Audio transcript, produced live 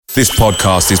This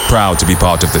podcast is proud to be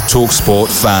part of the TalkSport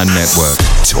Fan Network.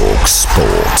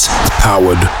 TalkSport.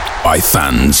 Powered by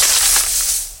fans.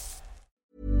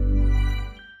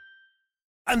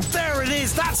 And there it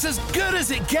is, that's as good as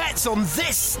it gets on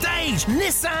this stage.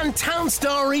 Nissan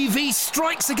Townstar EV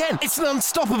strikes again. It's an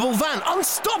unstoppable van,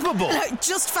 unstoppable.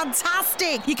 Just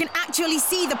fantastic. You can actually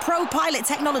see the Pro Pilot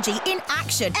technology in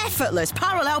action. Effortless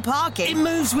parallel parking. It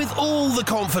moves with all the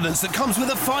confidence that comes with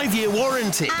a 5-year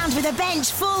warranty. And with a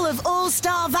bench full of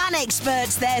all-star van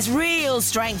experts, there's real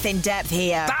strength in depth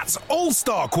here. That's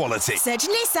all-star quality. Search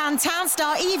Nissan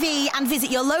Townstar EV and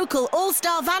visit your local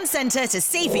all-star van centre to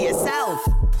see for yourself.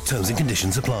 Terms and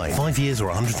conditions apply. 5 years or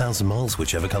 100,000 miles,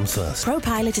 whichever comes first. Pro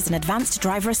Pilot is an advanced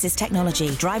driver assist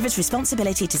technology. Driver's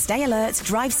responsibility to stay alert,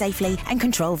 drive safely, and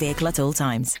control vehicle at all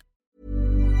times.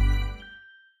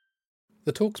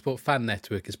 The TalkSport Fan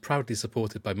Network is proudly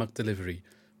supported by McDelivery,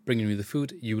 bringing you the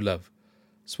food you love.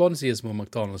 Swansea has more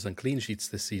McDonald's than clean sheets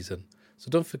this season, so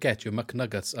don't forget your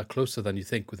McNuggets are closer than you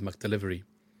think with McDelivery.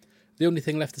 The only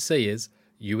thing left to say is,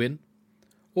 you in?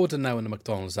 Order now in the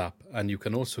McDonald's app, and you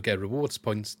can also get rewards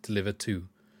points delivered too.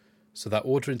 So that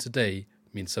ordering today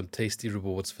means some tasty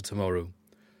rewards for tomorrow.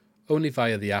 Only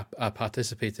via the app at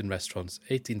participating restaurants.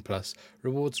 18+,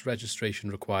 rewards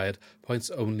registration required, points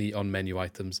only on menu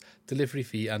items, delivery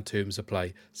fee and terms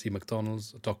apply. See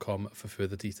mcdonalds.com for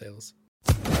further details.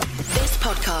 This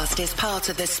podcast is part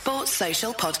of the Sports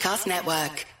Social Podcast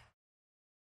Network.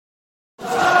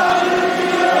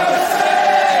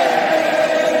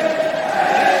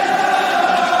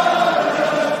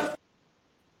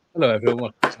 Hello everyone,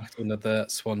 welcome to another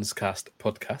Swanscast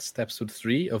podcast, episode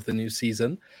 3 of the new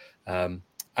season. And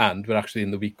we're actually in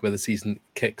the week where the season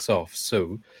kicks off.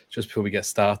 So just before we get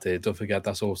started, don't forget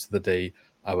that's also the day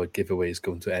our giveaway is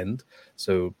going to end.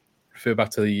 So refer back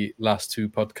to the last 2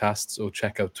 podcasts or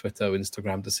check out Twitter or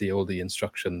Instagram to see all the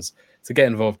instructions. To get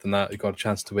involved in that, you've got a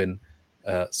chance to win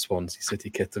a Swansea City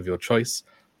kit of your choice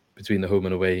between the home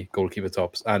and away goalkeeper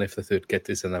tops. And if the third kit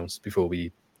is announced before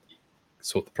we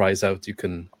sort the prize out, you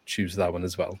can choose that one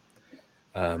as well.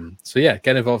 So yeah,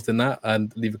 get involved in that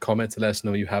and leave a comment to let us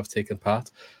know you have taken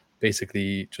part.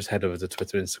 Basically, just head over to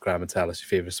Twitter, Instagram and tell us your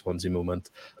favourite Swansea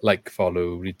moment. Like,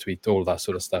 follow, retweet, all that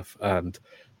sort of stuff. And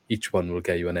each one will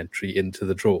get you an entry into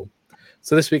the draw.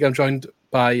 So this week I'm joined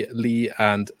by Lee,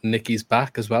 and Nicky's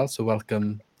back as well. So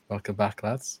welcome back,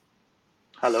 lads.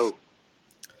 Hello.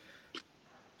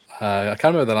 I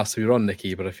can't remember the last time you were on,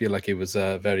 Nicky, but I feel like it was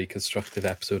a very constructive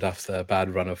episode after a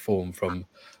bad run of form from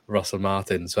Russell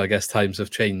Martin. So I guess times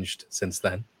have changed since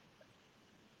then.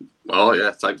 Well,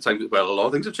 yeah, well, a lot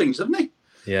of things have changed, haven't they?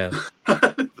 Yeah.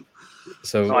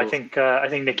 So I think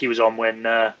Nicky was on when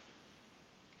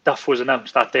Duff was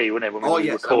announced that day, wasn't it? When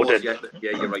we recorded. Yeah,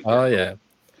 you're right. Oh, yeah.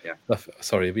 Yeah.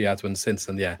 Sorry, we had one since,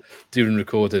 and yeah, during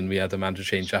recording we had a manager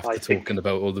change after talking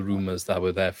about all the rumours that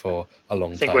were there for a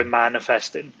long time. I think we're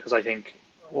manifesting, because I think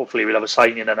hopefully we'll have a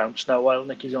signing announced now while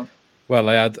Nicky's on. Well,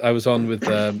 I was on with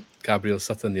Gabriel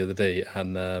Sutton the other day,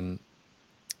 and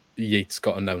Yates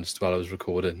got announced while I was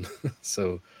recording,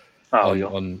 so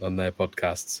on their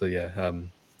podcast. So yeah,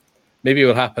 maybe it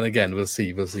will happen again. We'll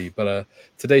see. But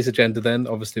today's agenda, then,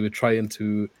 obviously, we're trying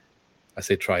to. I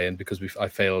say trying because I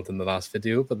failed in the last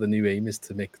video, but the new aim is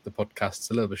to make the podcasts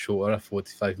a little bit shorter,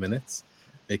 45 minutes,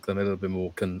 make them a little bit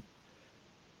more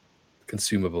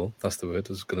consumable. That's the word.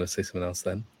 I was going to say something else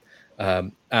then.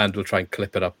 And we'll try and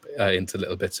clip it up into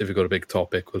little bits. If we've got a big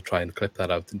topic, we'll try and clip that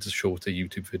out into shorter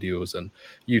YouTube videos and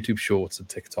YouTube shorts and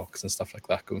TikToks and stuff like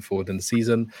that going forward in the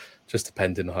season, just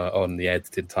depending on the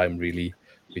editing time, really.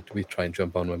 We try and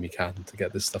jump on when we can to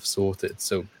get this stuff sorted.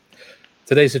 So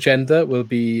today's agenda will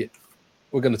be...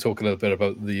 We're going to talk a little bit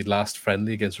about the last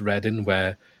friendly against Reading,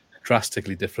 where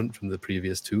drastically different from the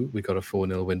previous 2. We got a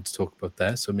 4-0 win to talk about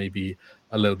there, so maybe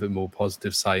a little bit more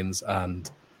positive signs,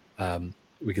 and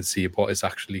we can see what is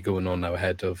actually going on now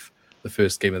ahead of the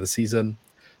first game of the season.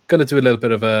 Going to do a little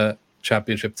bit of a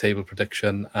championship table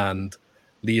prediction, and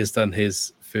Lee has done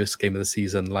his first game of the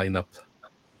season lineup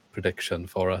prediction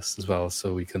for us as well,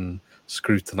 so we can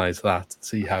scrutinise that,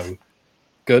 see how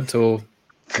good or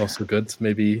not so good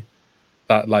maybe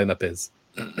that lineup is.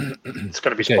 It's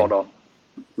going to be spot on.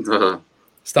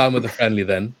 Starting with the friendly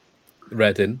then,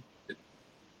 Reading.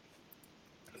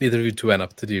 Neither of you two went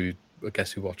up, did you? I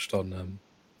guess you watched on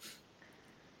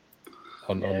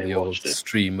the old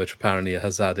stream, which apparently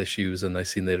has had issues, and I've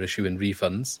seen they're issuing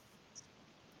refunds.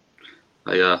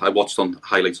 I watched on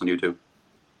highlights on YouTube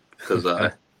because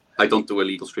I don't do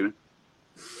illegal streaming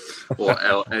or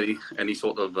any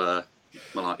sort of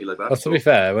malarkey like that. Well, to be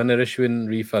fair, when they're issuing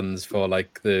refunds for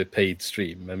like the paid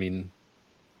stream, I mean,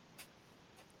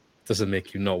 doesn't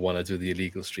make you not want to do the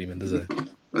illegal streaming, does it?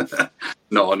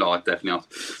 No, definitely not.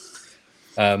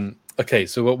 Okay,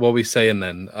 so what were we saying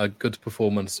then? A good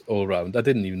performance all round. I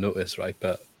didn't even notice, right?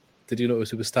 But did you notice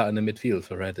who was starting in midfield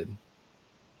for Reading?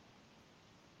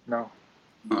 No,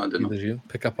 I didn't know. Did you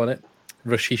pick up on it?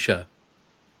 Rashisha.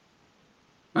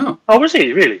 Oh, was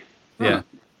he really? Yeah,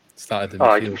 started in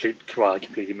I midfield.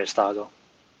 completely missed that though.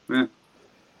 Yeah.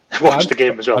 Watched the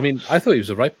game as well. I mean, I thought he was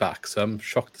a right back, so I'm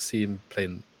shocked to see him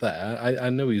playing there. I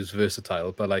know he was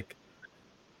versatile, but like,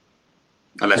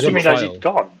 Unless you realise he'd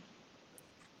gone?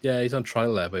 yeah, he's on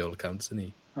trial there by all accounts, isn't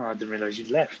he? Oh, I didn't realise he'd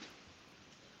left.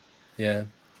 Yeah,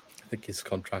 I think his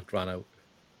contract ran out.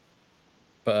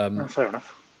 But Fair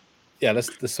enough. yeah, let's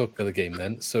talk about the game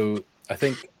then. So I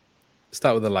think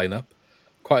start with the lineup.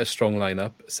 Quite a strong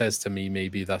lineup. Says to me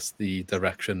maybe that's the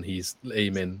direction he's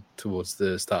aiming towards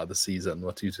the start of the season.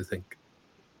 What do you two think,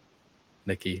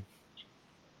 Nicky?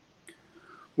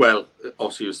 Well,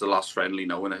 obviously it was the last friendly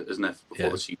now, isn't it? Before Yeah.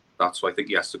 the season starts, so I think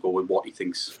he has to go with what he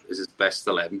thinks is his best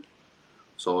 11.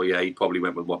 So yeah, he probably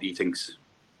went with what he thinks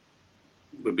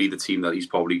would be the team that he's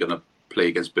probably going to play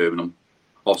against Birmingham.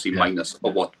 Obviously, minus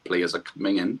of what players are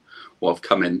coming in or have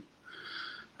come in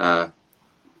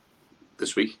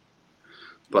this week.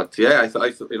 But yeah, I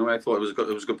thought it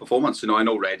was a good performance. I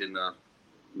know Reading,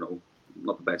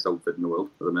 not the best outfit in the world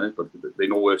at the minute, but they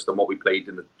know worse than what we played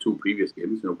in the two previous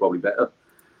games. Probably better.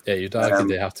 Yeah, you'd argue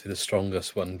they have to be the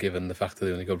strongest one, given the fact that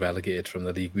they only got relegated from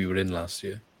the league we were in last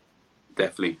year.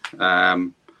 Definitely.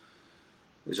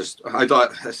 It's just I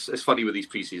thought it's funny with these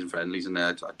pre-season friendlies, and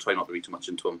I try not to read too much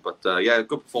into them. But yeah,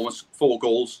 good performance. 4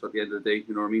 goals at the end of the day.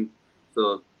 You know what I mean?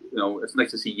 So it's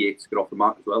nice to see Yates get off the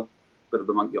mark as well. Bit of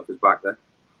the monkey off his back there.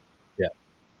 Yeah.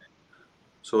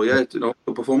 So yeah,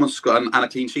 good performance and a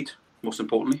clean sheet, most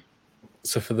importantly.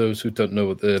 So for those who don't know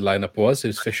what the lineup was, it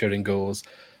was Fisher in goals.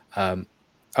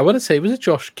 I want to say, was it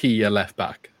Josh Key, a left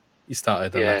back? He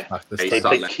started a left back this They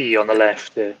time. played Key on the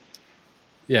left.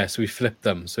 Yeah, so we flipped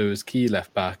them. So it was Key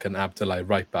left back and Abdullahi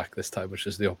right back this time, which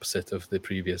is the opposite of the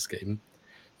previous game.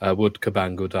 Wood,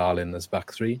 Cabango, Darlin as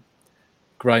back 3.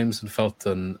 Grimes and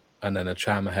Felton, and then a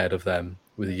Cham ahead of them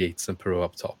with Yates and Perot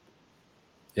up top.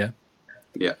 Yeah?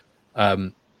 Yeah.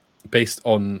 Based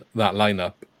on that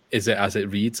lineup, is it as it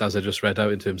reads, as I just read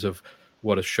out, in terms of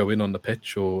what is showing on the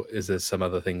pitch, or is there some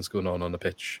other things going on the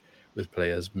pitch with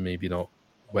players maybe not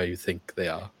where you think they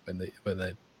are when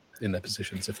they're in their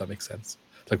positions, if that makes sense?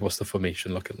 Like, what's the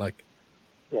formation looking like?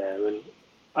 Yeah, well,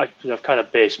 I've kind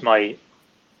of based my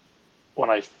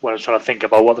when I was trying to think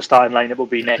about what the starting lineup will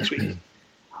be next week.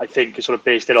 I think I sort of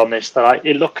based it on this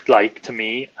it looked like to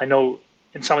me. I know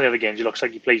in some of the other games it looks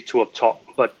like he plays 2 up top,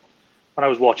 but when I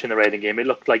was watching the Reading game, it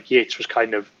looked like Yates was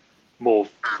kind of more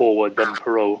forward than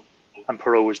Perot, and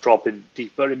Perot was dropping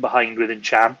deeper in behind within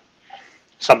Cham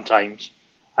sometimes,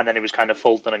 and then it was kind of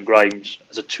Fulton and Grimes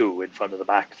as a 2 in front of the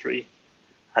back 3,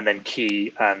 and then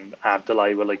Key and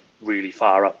Abdullahi were like really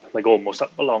far up, like almost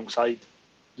up alongside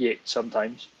Yates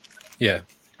sometimes. Yeah.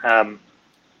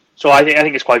 So I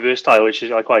think it's quite versatile, which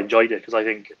is I quite enjoyed it, because I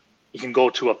think he can go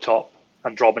 2 up top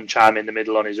and drop and Cham in the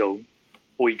middle on his own,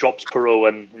 or he drops Perot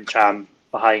and Cham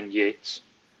behind Yates,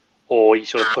 or he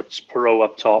sort of puts Perot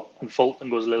up top and Fulton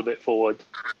goes a little bit forward.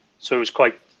 So it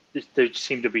was they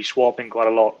seemed to be swapping quite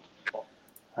a lot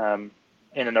in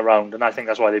and around, and I think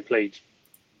that's why they played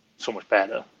so much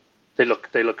better. They look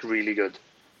really good,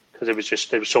 because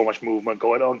there was so much movement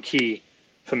going on. Key,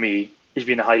 for me, has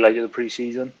been a highlight of the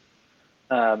pre-season.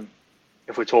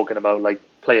 If we're talking about like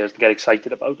players to get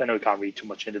excited about, I know we can't read too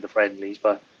much into the friendlies,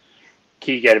 but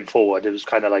Key getting forward, it was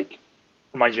kind of like,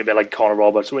 reminds me a bit like Connor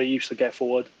Roberts, where he used to get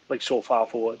forward, like so far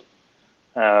forward.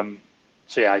 So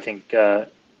yeah, I think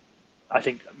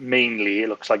mainly it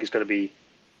looks like it's going to be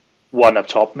 1 up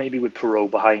top, maybe with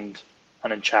Perot behind,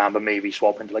 and then Cham, but maybe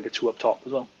swap into like a 2 up top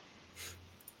as well.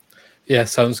 Yeah,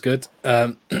 sounds good.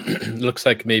 Looks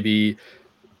like maybe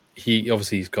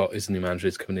he's got his new manager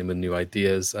is coming in with new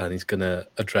ideas, and he's going to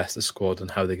address the squad and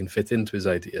how they can fit into his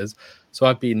ideas. So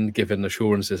I've been given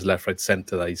assurances left, right,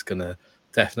 centre that he's going to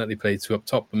definitely play 2 up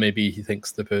top, but maybe he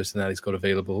thinks the personnel he's got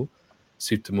available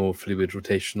suit a more fluid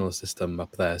rotational system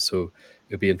up there. So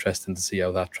it'll be interesting to see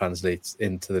how that translates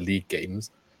into the league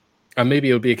games. And maybe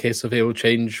it'll be a case of it will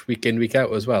change week in, week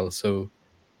out as well. So,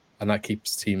 and that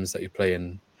keeps teams that you're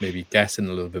playing maybe guessing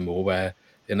a little bit more, where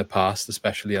in the past,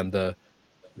 especially under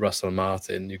Russell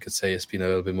Martin, you could say it's been a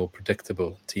little bit more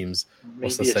predictable. Teams,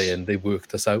 what's the saying? They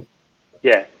worked us out.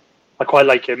 Yeah, I quite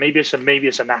like it. Maybe it's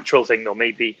a natural thing though.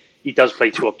 Maybe he does play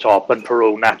 2 up top, and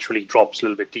Perot naturally drops a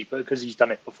little bit deeper because he's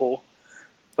done it before.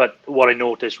 But what I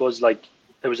noticed was like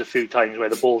there was a few times where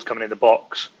the ball's coming in the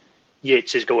box,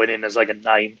 Yates is going in as like a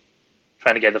 9,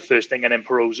 trying to get the first thing, and then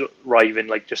Perot's arriving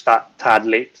like just that tad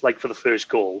late, like for the first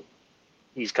goal.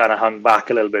 He's kind of hung back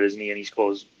a little bit, isn't he? And he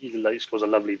scores a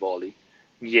lovely volley.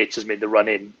 Yates has made the run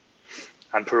in,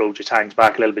 and Perot just hangs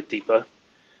back a little bit deeper.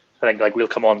 I think like we'll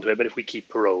come on to it, but if we keep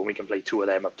Perot, we can play two of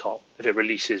them up top. If it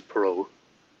releases Perot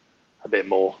a bit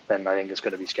more, then I think it's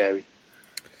going to be scary.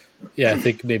 Yeah, I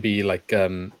think maybe like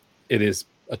it is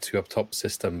a two up top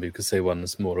system. You could say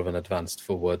one's more of an advanced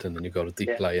forward, and then you've got a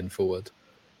deep lying forward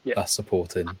that's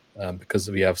supporting.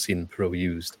 Because we have seen Perot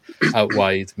used out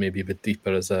wide, maybe a bit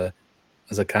deeper as a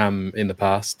cam in the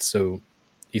past. So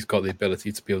he's got the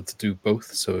ability to be able to do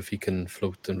both. So if he can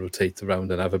float and rotate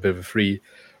around and have a bit of a free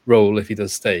role, if he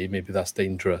does stay, maybe that's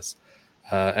dangerous.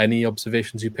 Any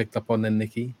observations you picked up on then,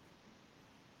 Nicky?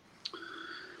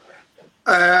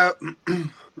 I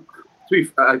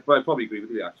probably agree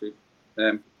with you, actually.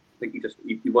 I think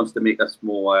he wants to make us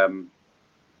more, I don't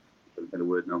know the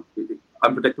word now,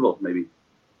 unpredictable, maybe.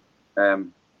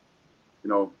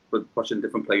 But pushing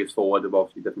different players forward,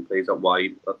 obviously different players out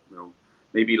wide. But,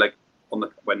 maybe like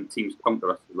when teams counter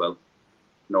us as well.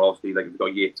 Obviously like we've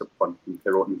got Yates up front and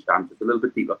Perot and Cham, just a little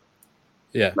bit deeper.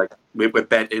 Yeah, like we're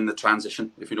better in the transition,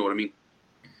 if you know what I mean.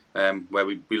 Where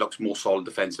we look more solid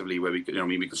defensively, where we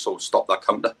can sort of stop that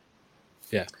counter.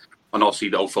 Yeah, and obviously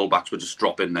the old fullbacks would just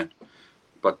drop in there.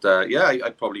 But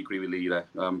I'd probably agree with Lee there.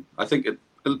 I think it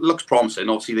looks promising.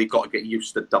 Obviously they've got to get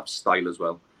used to Duff's style as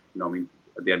well.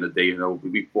 At the end of the day,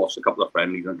 we've watched a couple of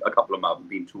friendlies and a couple of them haven't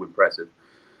been too impressive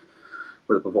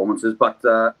with the performances. But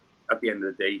at the end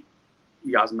of the day,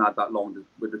 he hasn't had that long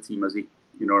with the team, has he?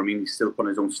 You know what I mean? He's still putting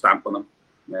his own stamp on them,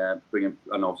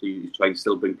 and obviously he's trying to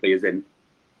still bring players in.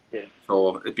 Yeah.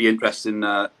 So it'd be interesting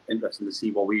to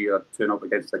see what we turn up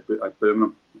against like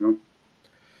Birmingham.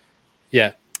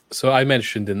 Yeah. So I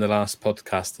mentioned in the last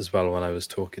podcast as well when I was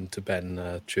talking to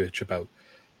Ben Church about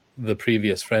the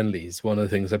previous friendlies, one of the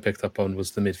things I picked up on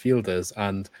was the midfielders,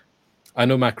 and I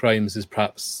know Mac Grimes is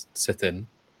perhaps sitting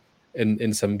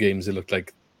in some games. It looked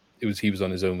like he was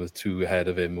on his own with two ahead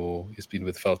of him, or he's been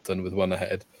with Felton with one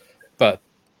ahead. But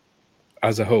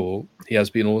as a whole, he has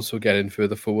been also getting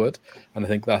further forward, and I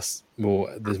think there's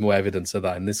more evidence of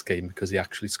that in this game because he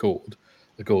actually scored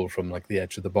a goal from like the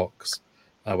edge of the box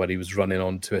when he was running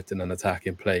onto it in an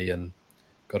attacking play and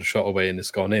got a shot away and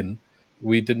it's gone in.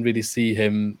 We didn't really see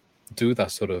him do that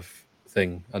sort of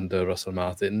thing under Russell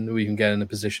Martin. We can get in a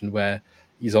position where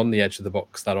he's on the edge of the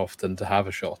box that often to have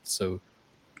a shot. So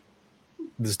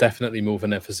there's definitely more of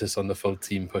an emphasis on the full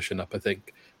team pushing up, I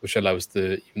think, which allows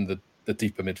even the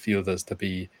deeper midfielders to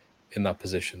be in that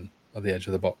position at the edge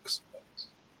of the box.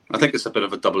 I think it's a bit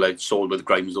of a double-edged sword with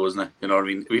Grimes, though, isn't it? You know what I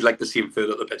mean? We'd like to see him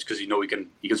further up the pitch because he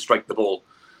can strike the ball.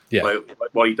 Yeah.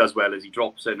 But what he does well is he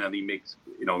drops in and he makes,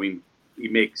 he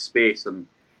makes space and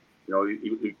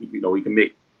he can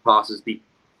make passes deep,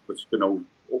 which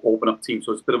open up teams.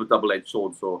 So it's a bit of a double-edged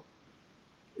sword. So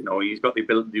he's got the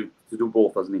ability to do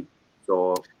both, hasn't he?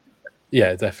 So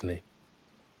yeah, definitely.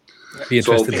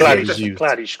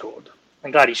 Glad he scored.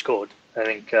 I'm glad he scored. I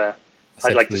think I'd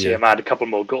like to see him add a couple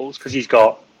more goals because he's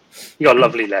got a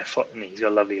lovely left foot and he's got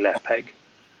a lovely left peg.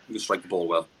 He can strike the ball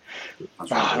well.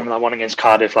 I remember that one against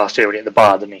Cardiff last year when he hit the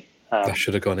bar, didn't he? That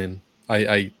should have gone in.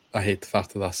 I hate the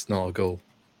fact that that's not a goal.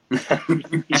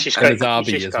 He's just got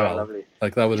Derby as well.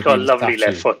 Like that would have been a lovely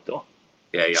left foot though.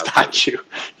 Yeah, statue.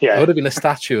 Yeah, it would have been a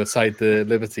statue outside the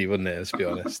Liberty, wouldn't it? Let's be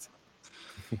honest.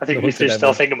 I think we're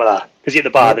still thinking about that because he hit the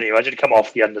bar, didn't he? Imagine come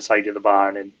off the underside of the bar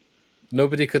and then.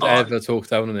 Nobody could ever talk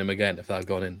down on him again if that had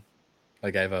gone in,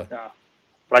 like ever. Yeah.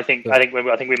 But I think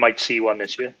we might see one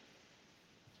this year.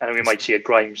 I think we might see a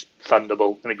Grimes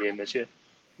Thunderbolt in a game this year.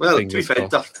 Well, to be fair,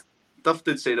 Duff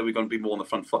did say that we're going to be more on the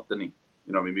front foot, didn't he?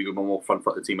 We're going to be more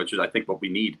front-footed team, which is I think what we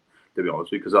need, to be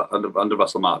honest, because under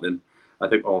Russell Martin, I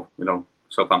think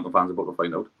Southampton fans are about to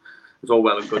find out. It's all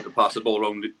well and good to pass the ball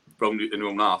around in your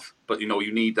own half, but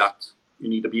you need that. You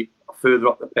need to be further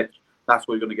up the pitch. That's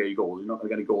where you're going to get your goals. You're not going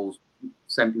to get any goals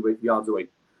 70 yards away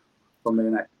from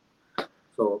their net.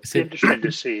 So it's interesting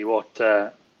to see what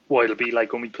it'll be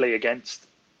like when we play against,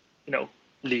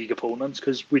 league opponents,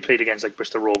 because we played against like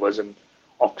Bristol Rovers and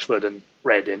Oxford and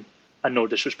Reading, and no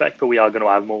disrespect, but we are going to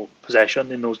have more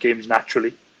possession in those games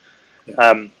naturally.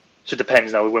 Yeah. So it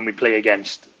depends now when we play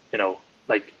against,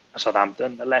 like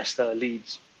Southampton, Leicester,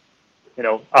 Leeds.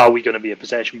 Are we going to be a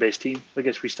possession-based team? I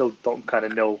guess we still don't kind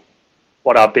of know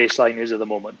what our baseline is at the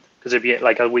moment, because it'd be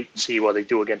like I'll wait and see what they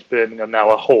do against Birmingham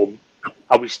now at home.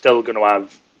 Are we still going to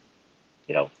have,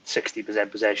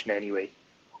 60% possession anyway?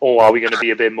 Or are we going to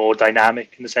be a bit more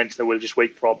dynamic in the sense that we'll just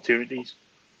wait for opportunities?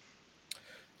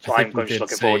 So I'm just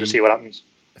looking forward to see what happens.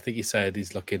 think he said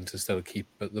he's looking to still keep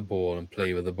at the ball and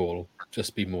play with the ball,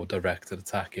 just be more direct at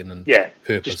attacking and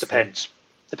purposeful. Just depends.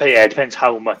 It depends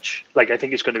how much. Like, I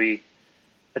think it's going to be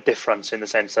a difference in the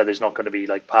sense that it's not going to be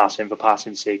like passing for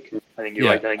passing's sake. I think you're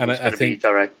right. I think it's going to be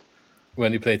direct.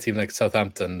 When you play a team like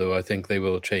Southampton, though, I think they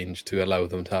will change to allow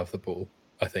them to have the ball,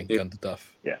 I think, under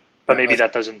Duff. Yeah, but maybe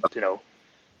that doesn't,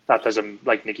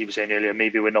 like Nicky was saying earlier,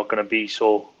 maybe we're not going to be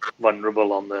so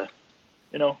vulnerable on the,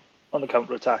 on the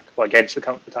counter-attack, or against the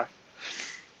counter-attack.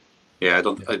 Yeah,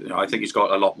 I think he's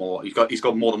got a lot more. He's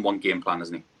got more than one game plan,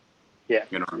 hasn't he? Yeah.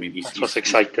 You know what I mean? That's what's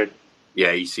exciting.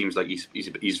 Yeah, he seems like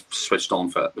he's switched on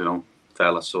for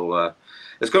fella. So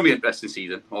it's going to be an interesting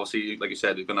season. Obviously, like you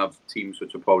said, we're going to have teams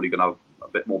which are probably going to have a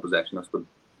bit more possession. That's good.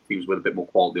 Teams with a bit more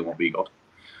quality than what we got.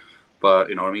 But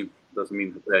you know what I mean? Doesn't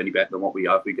mean they're any better than what we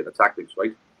have. We get the tactics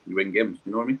right. You win games.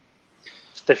 You know what I mean?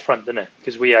 It's different, isn't it?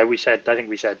 Because we said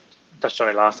touched on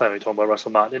it last time we talked about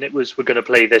Russell Martin. It was, we're going to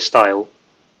play this style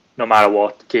no matter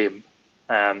what game.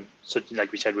 So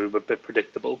like we said, we were a bit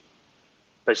predictable.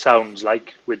 But it sounds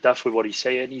like with Duff, with what he's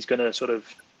saying, he's going to sort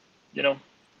of,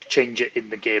 change it in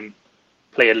the game,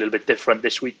 play a little bit different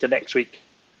this week to next week.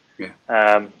 Yeah.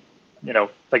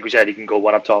 Like we said, he can go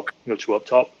one up top, two up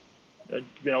top,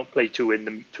 play two in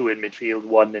midfield,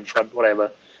 one in front,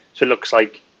 whatever. So it looks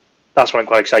like that's what I'm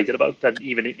quite excited about. That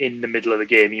even in the middle of the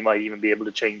game, he might even be able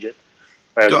to change it.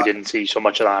 Whereas we didn't see so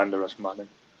much of that under Russell Martin.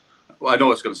 Well, I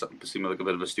know it's going to seem like a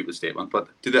bit of a stupid statement, but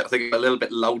I think a little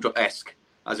bit Laudrup-esque,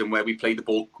 as in where we play the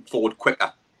ball forward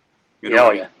quicker. When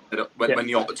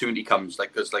the opportunity comes,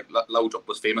 because Laudrup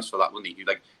was famous for that, wasn't he?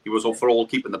 He was all for all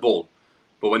keeping the ball,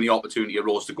 but when the opportunity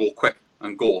arose to go quick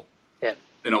and go,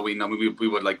 we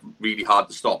were like really hard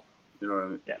to stop.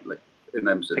 In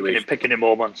them situations, picking him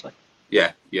more months.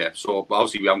 Yeah. So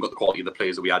obviously we haven't got the quality of the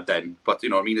players that we had then, but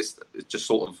it just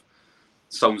sort of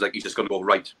sounds like he's just going to go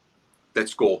right.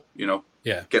 Let's go.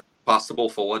 Get pass the ball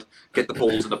forward, get the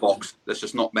balls in the box. Let's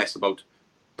just not mess about.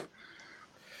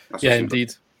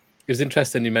 Indeed. It was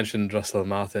interesting you mentioned Russell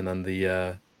Martin and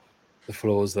the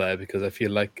flaws there, because I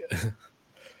feel like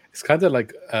it's kind of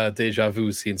like deja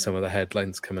vu seeing some of the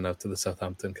headlines coming out to the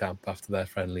Southampton camp after their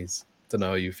friendlies. Don't know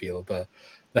how you feel, but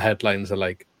the headlines are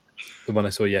like, the one I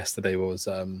saw yesterday was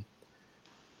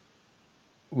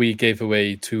we gave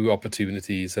away 2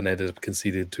 opportunities and ended up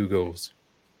conceding 2 goals.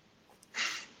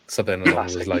 Something along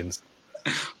those lines.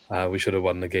 We should have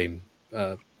won the game.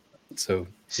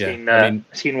 Seen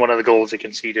one of the goals they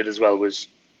conceded as well was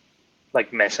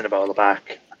like messing about the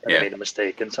back and made a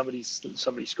mistake, and somebody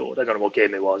scored. I don't know what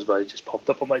game it was, but it just popped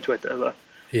up on my Twitter. But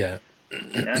it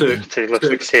looks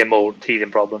like the same old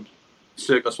teething problem.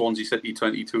 Circa Swansea City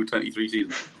 22-23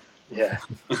 season. Yeah.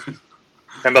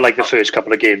 Remember the first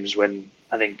couple of games when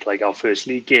I think our first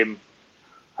league game,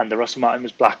 and the Russell Martin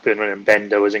was Blackburn and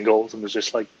Bender was in goals and was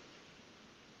just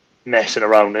messing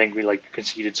around. I think we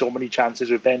conceded so many chances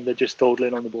with Bender just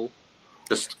dawdling on the ball.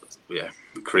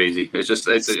 Crazy. It's just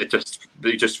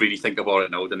you just really think about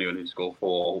it now, don't you? And just go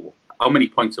for how many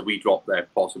points have we dropped there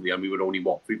possibly, and we would only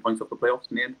 3 points off the playoffs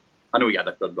in the end. I know we had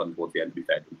a good run towards the end. To be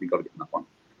fair, we got to get that one.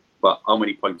 But how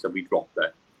many points have we dropped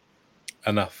there?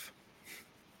 Enough.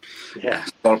 Yeah,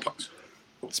 a lot of points.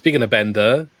 Speaking of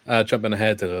Bender, jumping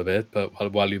ahead a little bit,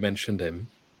 but while you mentioned him,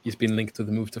 he's been linked to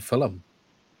the move to Fulham.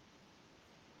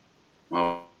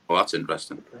 Oh, well, that's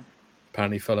interesting.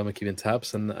 Apparently Fulham are keeping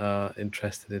tabs and are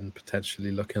interested in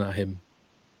potentially looking at him.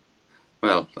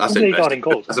 Well, that's interesting.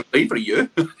 Has it played for a year?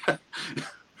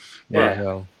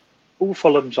 Well. All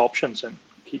Fulham's options and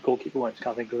goalkeeper wise,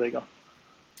 can't think who they got.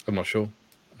 I'm not sure.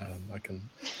 I can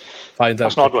find out.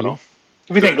 That's not one.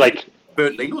 If you think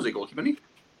Bert Leno's a goalkeeper, isn't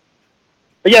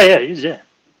he? Yeah, he is. Yeah.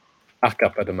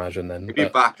 Backup, I'd imagine then. If you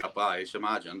back up, I should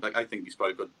imagine. I think he's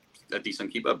probably a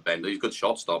decent keeper. Bender, he's a good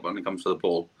shot stopper when it comes to the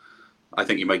ball. I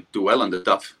think he might do well under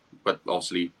Duff, but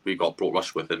obviously we got brought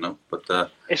Rush with it now.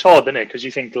 But it's hard, isn't it? Because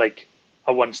you think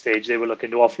at one stage they were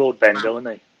looking to offload Bender, weren't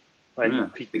they? When they were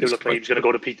looking, he was going to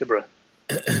go to Peterborough.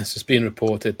 It's just being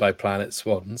reported by Planet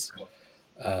Swans.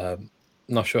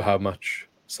 Not sure how much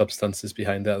substance is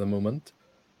behind it at the moment.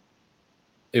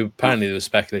 Apparently there was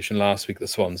speculation last week that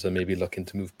Swans are maybe looking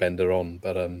to move Bender on,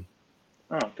 but oh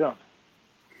god,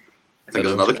 I think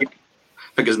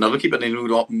there's another keeper they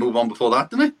move on before that,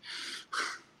 didn't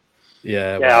they?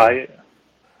 Yeah.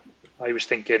 I was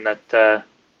thinking that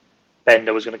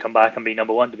Bender was going to come back and be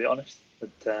number 1, to be honest,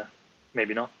 but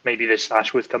maybe not. Maybe this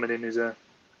Ashworth coming in is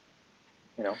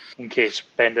in case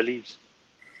Bender leaves.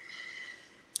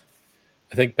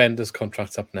 I think Bender's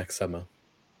contract's up next summer.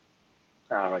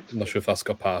 Right. I'm not sure if that's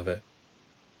got part of it.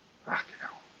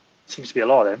 Seems to be a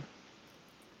lot then.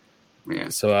 Yeah.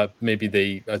 So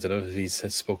maybe I don't know if he's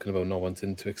spoken about not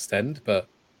wanting to extend, but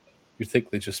you'd think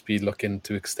they'd just be looking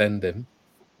to extend him.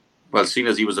 Well, seeing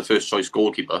as he was the first choice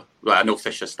goalkeeper, well, I know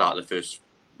Fisher started the first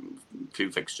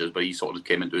few fixtures, but he sort of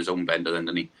came into his own bender then,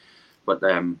 didn't he? But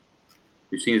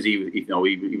you've seen as he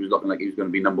was looking like he was going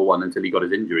to be number one until he got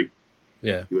his injury.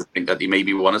 Yeah. You would think that he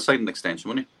maybe want to sign an extension,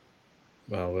 wouldn't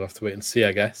he? Well, we'll have to wait and see,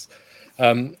 I guess.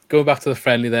 Going back to the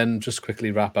friendly then, just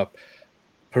quickly wrap up.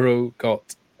 Perot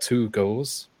got 2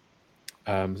 goals,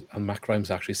 and Mac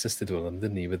Grimes actually assisted one of them,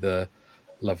 didn't he, with a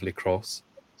lovely cross.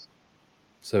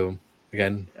 So,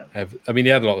 again, he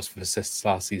had a lot of assists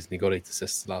last season. He got 8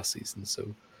 assists last season,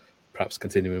 so perhaps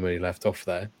continuing where he left off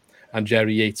there. And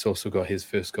Jerry Yates also got his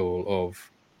first goal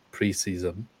of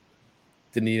pre-season.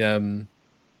 Didn't he...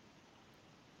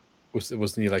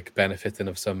 Wasn't he like benefiting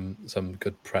of some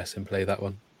good press in play, that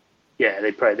one? Yeah,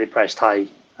 they pressed high,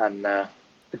 and the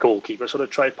goalkeeper sort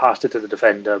of passed it to the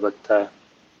defender, but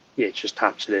it just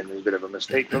taps it in. It was a bit of a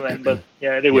mistake from them, but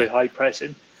they were high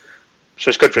pressing, so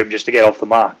it's good for him just to get off the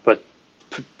mark. But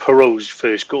Perot's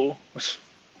first goal was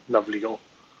a lovely goal.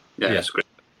 Yeah, it's great,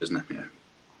 isn't it? Yeah,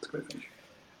 it's a great finish.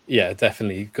 Yeah,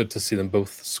 definitely good to see them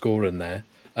both scoring there.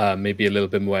 Maybe a little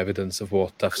bit more evidence of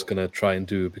what Duff's going to try and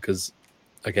do, because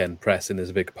again, pressing is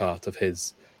a big part of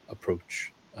his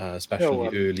approach, especially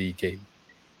in the early game.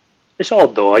 It's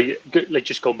odd though.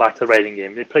 Just going back to the Reading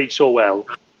game, they played so well,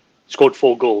 scored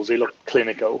 4 goals. They looked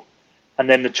clinical, and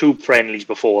then the 2 friendlies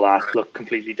before that looked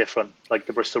completely different, like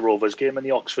the Bristol Rovers game and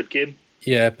the Oxford game.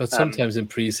 Yeah, but sometimes in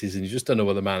pre-season, you just don't know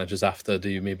what the manager's after. Do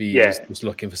you? Maybe he's just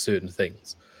looking for certain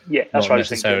things. Yeah, that's not what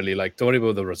necessarily like, don't worry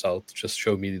about the result, just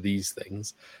show me these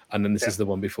things, and then this is the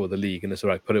one before the league, and it's all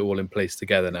right, put it all in place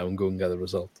together now and go and get the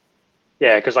result.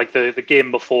 Yeah, because like the game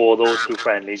before those 2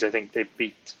 friendlies, I think they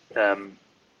beat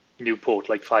Newport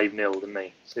like 5-0, didn't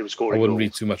they? So they were scoring. I wouldn't goals.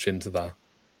 read too much into that.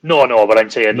 No, but I'm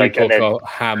saying Newport like, and then got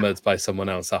hammered by someone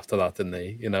else after that, didn't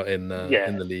they? In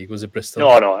the league, was it Bristol?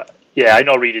 No. Yeah, I'm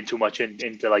not reading too much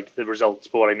into like the results,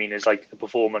 but what I mean is like the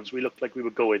performance. We looked like we were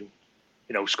going,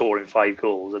 scoring 5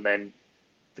 goals, and then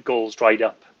the goals dried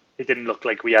up. It didn't look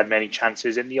like we had many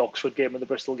chances in the Oxford game and the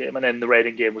Bristol game, and then the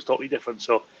Reading game was totally different.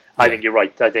 So I think you're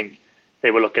right. I think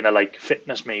they were looking at like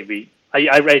fitness maybe.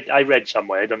 I read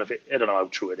somewhere. I don't know how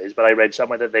true it is, but I read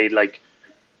somewhere that they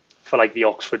for like the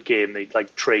Oxford game they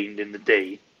trained in the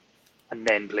day, and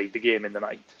then played the game in the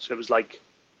night. So it was like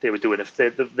they were doing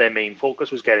their main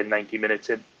focus was getting 90 minutes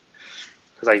in,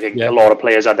 because I think a lot of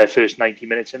players had their first 90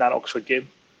 minutes in that Oxford game.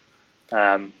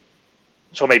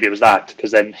 So maybe it was that,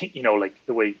 because then, like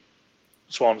the way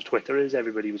Swan's Twitter is,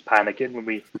 everybody was panicking when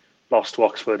we lost to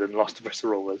Oxford and lost to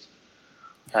Bristol Rovers.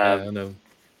 I know.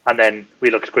 And then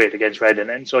we looked great against Reading,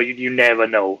 and so you never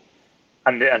know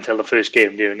until the first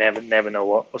game. You never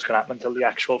know what's going to happen until the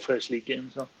actual first league game.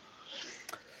 So.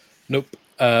 Nope.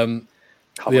 The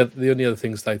only other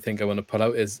things that I think I want to pull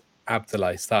out is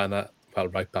Abdullahi starting at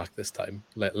right back this time,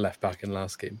 left back in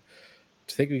last game.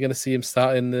 Do you think we're going to see him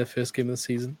start in the first game of the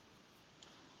season?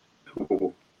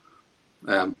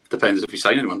 Depends if you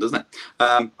sign anyone, doesn't it?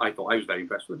 I was very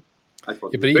impressed with him.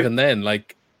 But even then,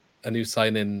 like a new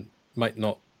signing might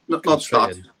not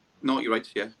start. No, you're right.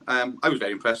 Yeah, I was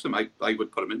very impressed with him. I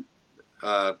would put him in.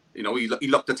 He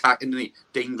looked attacking, didn't he?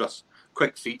 Dangerous,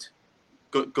 quick feet,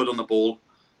 good on the ball.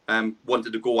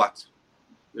 Wanted to go at,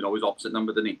 his opposite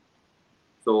number, didn't he?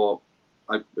 So,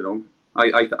 I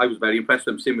was very impressed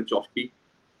with him. Same with Josh Key.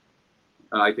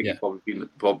 I think he's probably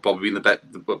been the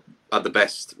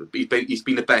best. He's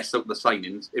been the best out of the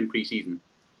signings in pre-season.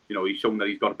 He's shown that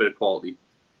he's got a bit of quality. You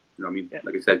know what I mean? Yeah.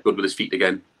 Like I said, good with his feet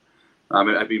again.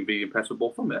 I've been really impressed with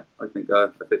both of them there. I think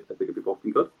they've both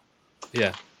been good.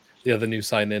 Yeah. The other new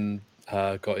signing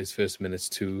got his first minutes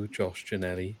too, Josh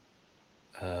Giannelli.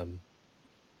 Don't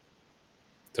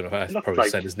know if I probably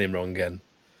said his name wrong again.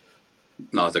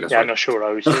 No, I think that's I'm not sure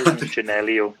how he says it.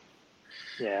 Giannelli or...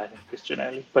 Yeah, I think it's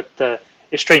Giannelli. But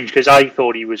it's strange because I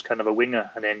thought he was kind of a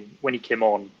winger, and then when he came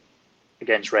on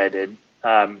against Reading,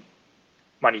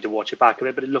 might need to watch it back a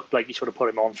bit, but it looked like he sort of put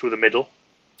him on through the middle.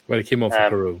 Well, he came on for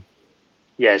Peru.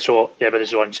 Yeah, but this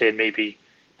is what I'm saying. Maybe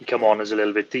he come on as a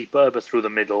little bit deeper, but through the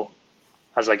middle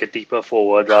as like a deeper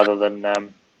forward rather than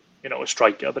a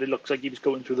striker. But it looks like he was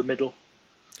going through the middle.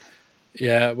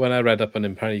 Yeah, when I read up on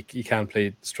him, apparently he can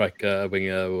play striker,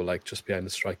 winger, or like just behind the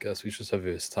striker. So he's just a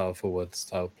versatile forward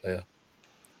style player.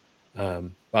 But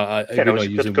we're not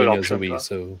using wingers,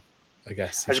 so I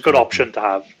guess it's a good option to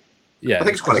have. Yeah, I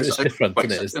think it's different,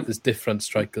 isn't it? There's different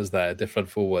strikers there, different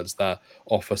forwards that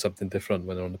offer something different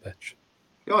when they're on the pitch.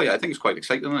 Oh yeah, I think it's quite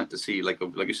exciting, isn't it, to see like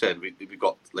you said, we've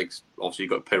got obviously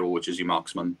you've got Perot, which is your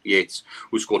marksman, Yates,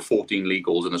 who scored 14 league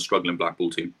goals in a struggling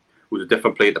Blackpool team. who's a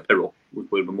different player to Pirro, who's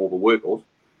a bit more of a workhorse.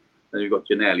 Then you've got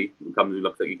Giannelli, who comes who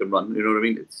looks like he can run. You know what I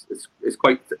mean? It's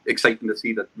quite exciting to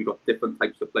see that we've got different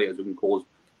types of players who can cause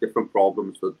different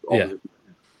problems for opposition.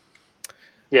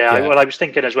 Yeah. I was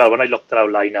thinking as well when I looked at our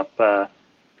lineup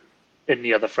in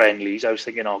the other friendlies. I was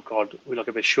thinking, oh God, we look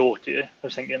a bit short here. I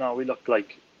was thinking, we look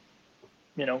like,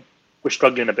 we're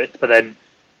struggling a bit. But then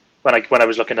when I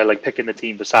was looking at like picking the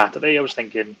team for Saturday, I was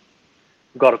thinking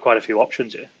we've got quite a few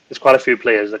options here. There's quite a few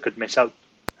players that could miss out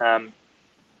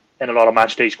in a lot of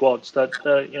match day squads that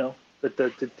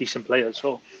the decent players.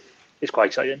 So it's quite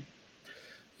exciting.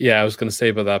 Yeah, I was going to say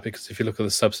about that because if you look at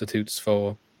the substitutes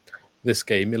for this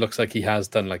game, it looks like he has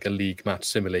done like a league match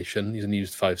simulation. He's only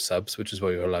used 5 subs, which is what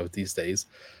you're allowed these days.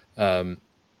 Joe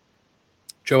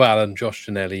Allen, Josh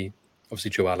Giannelli, obviously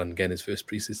Joe Allen again his first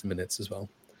preseason minutes as well.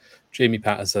 Jamie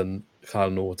Patterson, Carl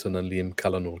Norton, and Liam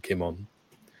Cullen all came on.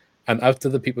 And out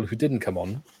of the people who didn't come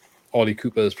on, Ollie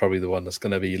Cooper is probably the one that's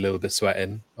going to be a little bit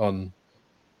sweating on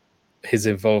his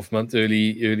involvement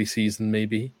early season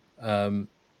maybe. And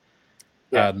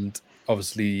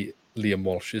obviously Liam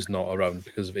Walsh is not around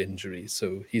because of injury,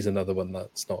 so he's another one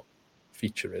that's not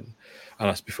featuring. And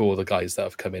that's before the guys that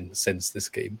have come in since this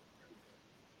game.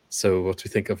 So what do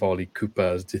you think of Ollie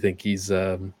Cooper? Do you think he's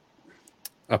up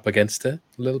against it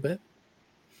a little bit?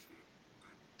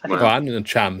 And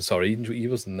Cham, sorry, he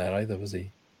wasn't there either, was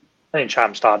he? I think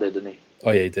Cham started, didn't he?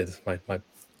 Oh yeah, he did. My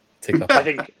take that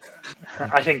back.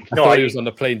 I think he was on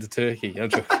the plane to Turkey. I'm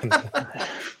joking.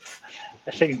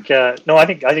 I think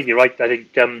you're right. I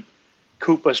think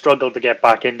Cooper struggled to get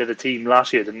back into the team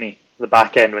last year, didn't he? The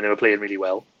back end when they were playing really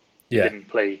well. He didn't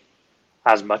play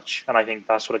as much, and I think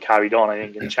that sort of carried on. I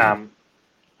think in Cham,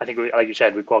 I think like you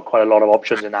said, we've got quite a lot of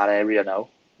options in that area now.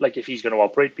 Like if he's going to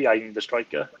operate behind the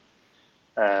striker,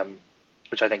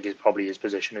 which I think is probably his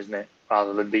position, isn't it?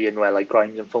 Rather than being where like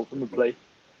Grimes and Fulton would play.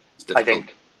 I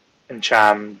think in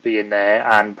Cham being there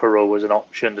and Perot was an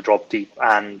option to drop deep,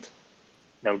 and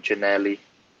Giannelli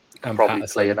and probably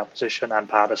Patterson. Play in that position, and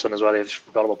Patterson as well. I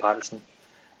forgot about Patterson.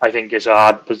 I think it's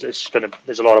hard.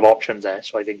 There's a lot of options there,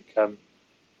 so I think he's going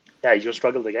to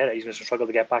struggle to get it. He's going to struggle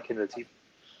to get back into the team.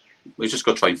 He's just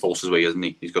got to try and force his way, isn't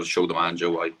he? He's got to show the manager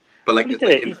why. But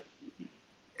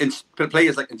in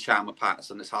players like in Cham and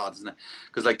Patterson, it's hard, isn't it?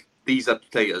 Because like these are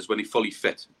players when they're fully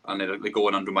fit and they go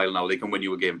 100 mile an hour, they can win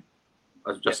you a game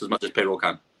as much as Pirro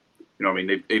can. You know what I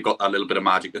mean? They've got that little bit of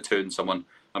magic to turn someone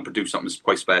and produce something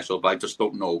quite special. But I just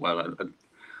don't know. Well, I don't want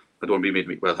to be made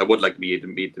to eat. Well, I would like to be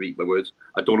made to eat my words.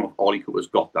 I don't know if Ollie Cooper's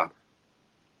got that.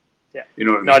 Yeah. You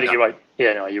know what I mean? No, I think you're right.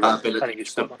 Yeah, no, you're right. I think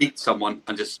he's to beat someone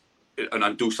and just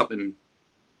do something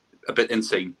a bit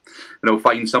insane.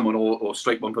 Find someone or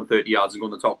strike one from 30 yards and go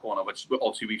in the top corner, which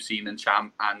obviously we've seen in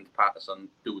Cham and Patterson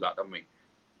do that, haven't we?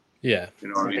 Yeah.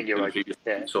 I think you're right.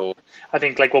 Yeah. So I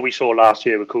think like what we saw last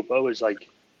year with Cooper was like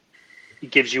he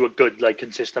gives you a good like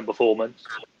consistent performance.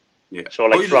 Yeah. So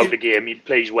like throughout the game he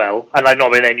plays well. And I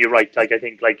know, and then you're right, like I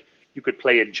think like you could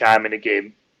play in Cham in a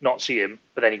game, not see him,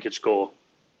 but then he could score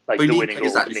like the winning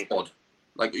goal.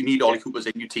 Like you need Ollie Cooper's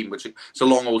in your team, which it's a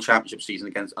long old championship season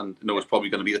against, and it's probably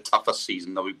going to be the toughest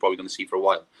season that we're probably going to see for a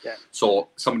while. Yeah. So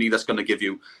somebody that's going to give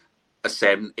you a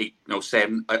 7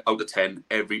 out of 10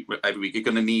 every week. You're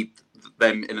going to need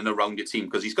them in and around your team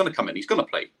because he's going to come in. He's going to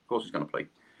play. Of course, he's going to play.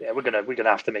 Yeah, we're gonna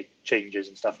have to make changes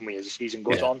and stuff, and as the season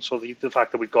goes on. So the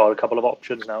fact that we've got a couple of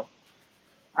options now,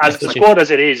 as the squad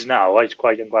as it is now, I'm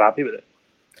quite happy with it.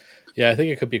 Yeah, I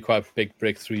think it could be quite a big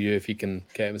breakthrough year if he can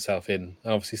get himself in.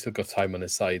 And obviously, he's still got time on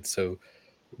his side, so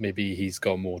maybe he's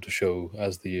got more to show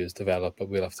as the years develop. But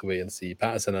we'll have to wait and see.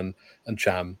 Patterson and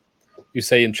Cham. You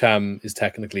say in Cham is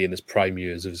technically in his prime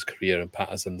years of his career, and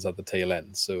Patterson's at the tail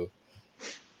end. So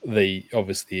they're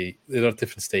at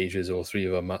different stages, all three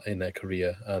of them in their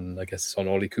career. And I guess it's on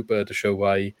Ollie Cooper to show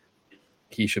why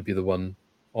he should be the one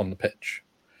on the pitch.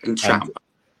 In Cham.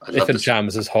 If in Cham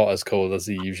is as hot as cold as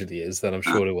he usually is, then I'm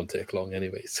sure it won't take long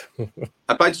anyways.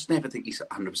 But I just never think he's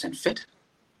 100% fit.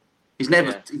 He's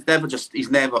never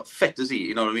fit, is he?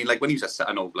 You know what I mean? Like when he was at,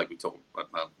 I know, like we talk, well,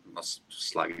 I'm not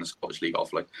slagging the Scottish League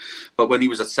off, like, but when he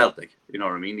was at Celtic, you know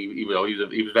what I mean? He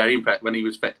was very impressed when he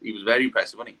was fit. He was very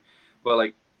impressive, wasn't he? Well,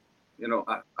 like,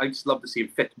 I just love to see him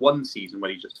fit one season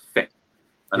when he's just fit.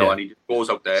 And he just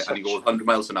goes out there and he goes 100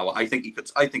 miles an hour. I think he could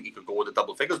go with the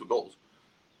double figures with goals.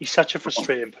 He's such a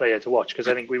frustrating player to watch because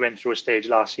I think we went through a stage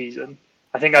last season.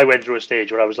 I think I went through a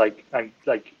stage where I was like, I'm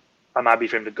happy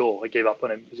for him to go. I gave up on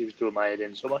him because he was doing my head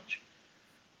in so much.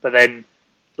 But then,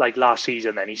 like last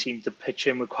season, then he seemed to pitch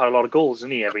in with quite a lot of goals,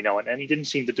 didn't he? Every now and then he didn't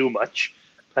seem to do much.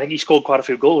 I think he scored quite a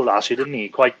few goals last year, didn't he?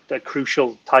 Quite at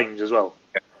crucial times as well.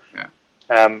 Yeah.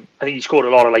 I think he scored a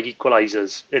lot of like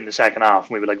equalisers in the second half.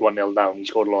 We were like 1-0 down. He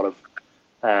scored a lot of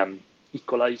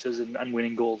equalisers and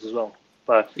winning goals as well.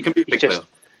 But He can be a big player.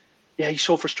 Yeah, he's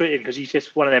so frustrating because he's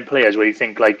just one of them players where you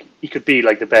think like he could be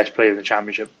like the best player in the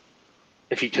Championship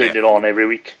if he turned it on every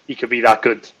week. He could be that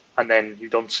good, and then you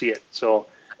don't see it. So,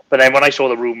 but then when I saw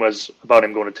the rumours about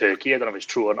him going to Turkey, I don't know if it's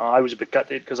true or not. I was a bit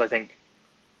gutted because I think,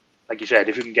 like you said,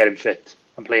 if you can get him fit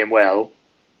and play him well,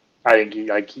 I think he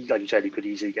like you said, you could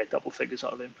easily get double figures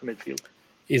out of him from midfield.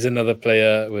 He's another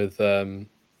player with 1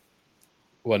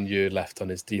 year left on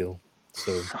his deal.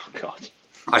 So, oh God,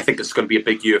 I think it's going to be a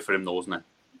big year for him, though, isn't it?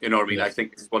 You know what I mean? Yeah. I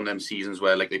think it's one of them seasons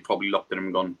where like they probably looked at him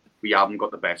and gone, "We haven't got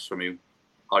the best from you.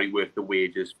 Are you worth the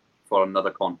wages for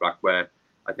another contract?" Where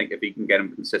I think if he can get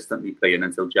him consistently playing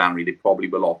until January, they probably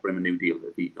will offer him a new deal.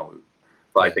 If he, you know,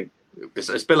 but I think it's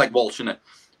a bit like Walsh, isn't it?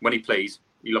 When he plays,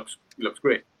 he looks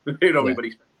great. You know, but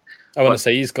I want to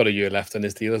say he's got a year left on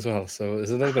his deal as well. So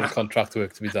there's a little bit of contract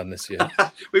work to be done this year.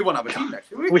 We won't have a team next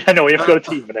year. I know we have got a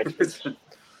team next year.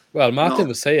 Well, Martin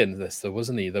was saying this, though,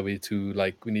 wasn't he? That we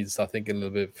need to start thinking a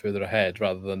little bit further ahead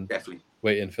rather than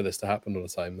waiting for this to happen all the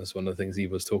time. That's one of the things he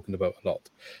was talking about a lot.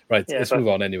 Right, let's move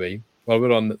on anyway. While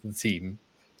we're on the team,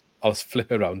 I'll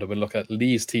flip it around and we'll look at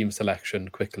Lee's team selection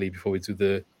quickly before we do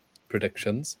the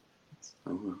predictions.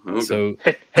 Okay. So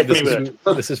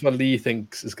this is what Lee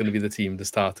thinks is going to be the team to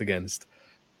start against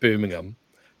Birmingham.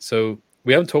 So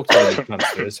we haven't talked about any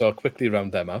transfers, so I'll quickly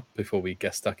round them up before we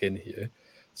get stuck in here.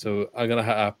 So I'm going to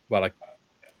have,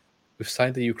 we've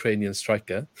signed a Ukrainian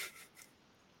striker.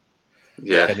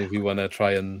 Yeah. If you want to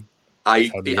try and... I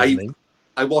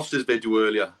watched his video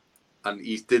earlier and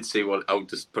he did say how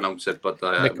to pronounce it, but...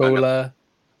 Nikola,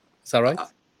 is that right?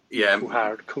 Yeah.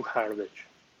 Kuharovic.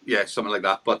 Yeah, something like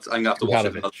that. But I'm going to have to watch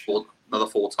it another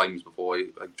four times before I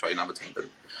try and have a team.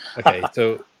 Okay,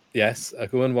 so yes, I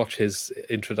go and watch his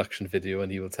introduction video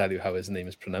and he will tell you how his name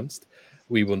is pronounced.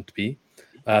 We won't be.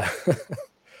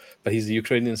 But he's a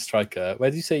Ukrainian striker.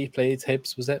 Where did you say he played?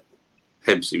 Hibs, was it?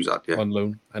 Hibs, he was at, yeah. On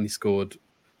loan, and he scored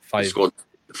 5. He scored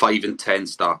 5 in 10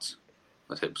 starts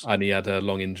at Hibs. And he had a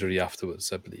long injury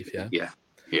afterwards, I believe, yeah? Yeah,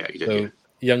 he did, So,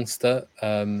 youngster,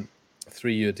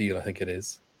 3-year deal, I think it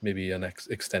is. Maybe an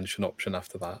extension option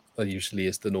after that. That usually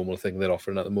is the normal thing they're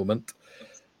offering at the moment.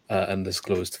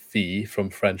 Undisclosed fee from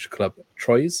French club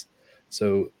Troyes.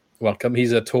 So, welcome.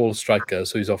 He's a tall striker,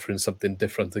 so he's offering something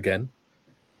different again.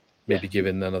 Maybe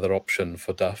giving another option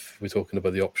for Duff. We're talking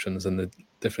about the options and the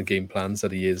different game plans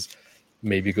that he is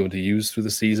maybe going to use through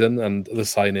the season, and the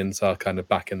signings are kind of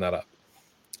backing that up.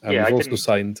 We've also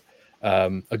signed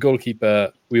a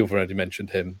goalkeeper. We've already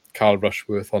mentioned him, Carl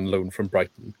Rushworth, on loan from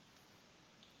Brighton.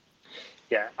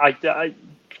 Yeah, I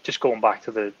just going back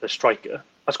to the striker,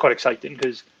 that's quite exciting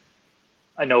because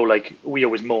I know like we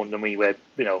always moaned when we were,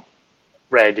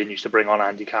 Reading used to bring on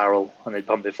Andy Carroll and they'd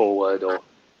pump it forward, or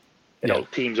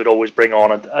teams would always bring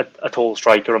on a tall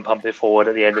striker and pump it forward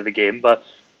at the end of the game. But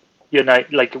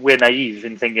we're naive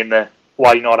in thinking that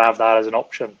why not have that as an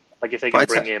option? Like if they can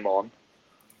bring him on.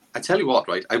 I tell you what,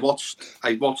 right? I watched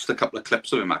a couple of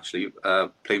clips of him actually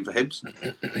playing for Hibs,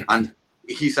 and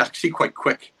he's actually quite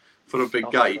quick for a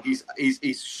big guy.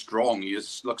 He's strong. He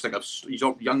just looks like he's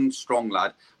a young, strong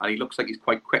lad, and he looks like he's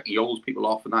quite quick. He holds people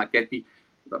off, and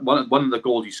one of the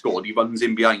goals he scored, he runs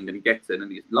in behind and he gets in,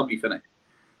 and he's a lovely finish.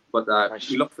 But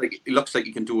he looks like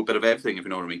he can do a bit of everything, if you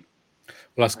know what I mean.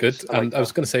 Well, that's good. And I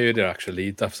was going to say earlier,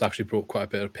 actually, Duff's actually brought quite a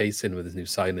bit of pace in with his new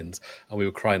signings, and we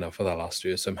were crying out for that last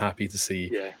year. So I'm happy to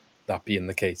see that being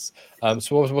the case.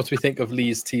 So what do we think of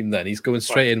Lee's team then? He's going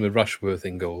straight in with Rushworth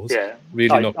in goals. Yeah,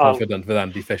 really not confident with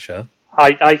Andy Fisher.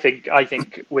 I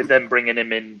think with them bringing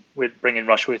him in, with bringing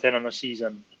Rushworth in on a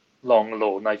season-long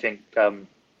loan, I think they're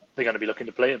going to be looking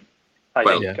to play him. I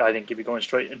think he'll be going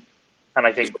straight in, and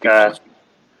I think.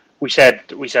 We said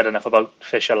enough about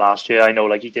Fisher last year. I know,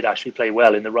 like he did actually play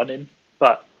well in the run-in,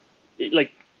 but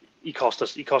he cost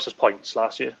us points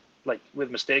last year, like with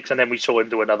mistakes. And then we saw him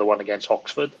do another one against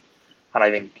Oxford, and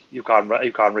I think you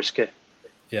can't risk it.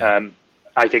 Yeah.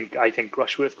 I think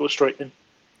Rushworth goes straight in.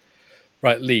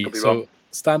 Right, Lee. So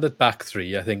standard back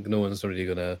three. I think no one's really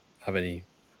going to have any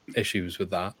issues with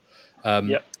that.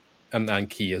 And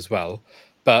Key as well.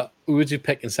 But who would you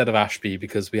pick instead of Ashby?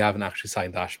 Because we haven't actually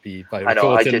signed Ashby by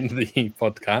recording the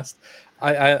podcast.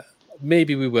 I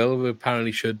maybe we will. We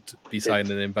apparently should be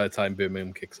signing him by the time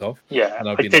Birmingham kicks off. Yeah, and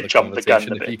that'll be another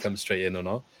conversation if he comes straight in or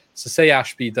not. So say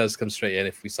Ashby does come straight in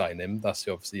if we sign him. That's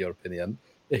obviously your opinion.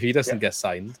 If he doesn't get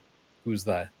signed, who's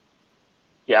there?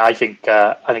 Yeah, I think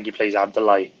he plays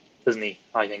Abdullahi, doesn't he?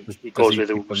 I think he goes with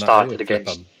who started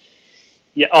against.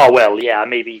 Yeah. Oh well, yeah.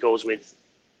 Maybe he goes with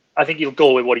I think he'll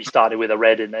go with what he started with at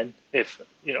Reading. Then, if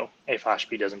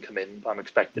Ashby doesn't come in, I'm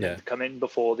expecting him to come in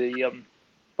before the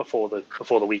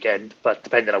weekend. But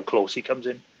depending how close he comes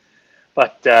in.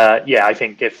 But I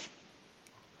think if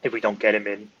we don't get him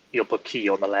in, he'll put Key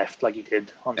on the left like he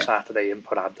did on Saturday and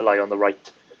put Abdullahi on the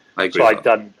right. I agree. So I've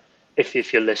done. If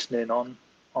you're listening on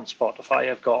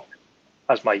Spotify, I've got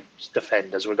as my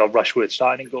defenders. We've got Rushworth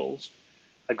starting goals.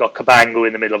 I've got Cabango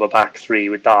in the middle of a back three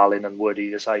with Darling and Wood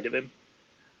either side of him.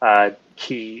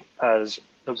 Key as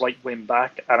the right wing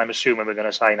back, and I'm assuming we're going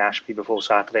to sign Ashby before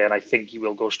Saturday, and I think he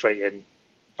will go straight in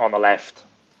on the left.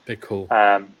 Big call.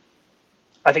 I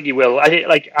think he will. I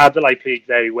think Abdullahi played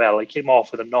very well. He came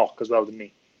off with a knock as well, didn't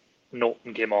he?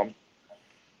 Norton came on.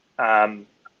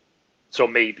 So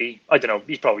maybe, I don't know,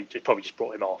 he's probably just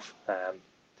brought him off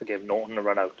to give Norton a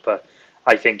run out, but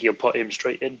I think he'll put him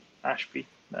straight in, Ashby,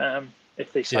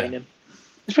 if they sign him.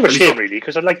 It's a bit of a shame, really,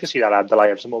 because I'd like to see that Abdullahi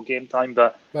have some more game time,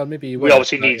 but maybe we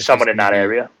obviously need someone in that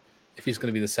area. If he's going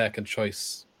to be the second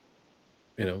choice,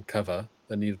 cover,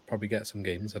 then he'd probably get some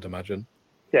games, I'd imagine.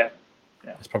 Yeah.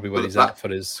 That's probably where he's at for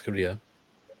his career.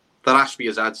 That Ashby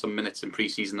has had some minutes in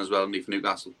pre-season as well, for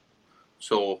Newcastle.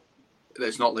 So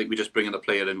it's not like we just bring in a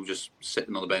player in who's just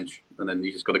sitting on the bench and then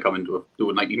he's just got to come into do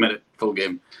a 90-minute full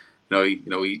game.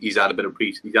 He's had a bit of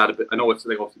pre-season. I know it's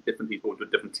like obviously different people with a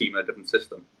different team and a different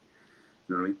system.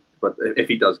 You know what I mean? But if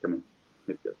he does come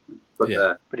in,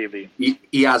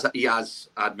 he has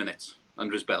had minutes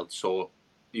under his belt. So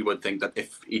you would think that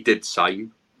if he did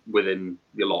sign within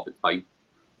the allotted time,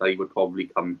 that he would probably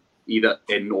come either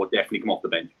in or definitely come off the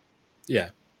bench.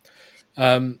 Yeah.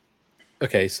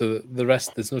 Okay, so the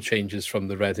rest, there's no changes from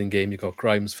the Reading game. You've got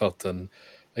Grimes, Fulton.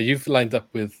 You've lined up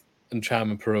with Ncham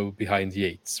and Perot behind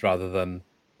Yates rather than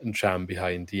Ncham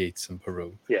behind Yates and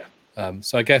Perot. Yeah.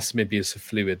 So I guess maybe it's a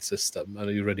fluid system. I know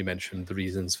you already mentioned the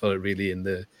reasons for it really in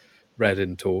the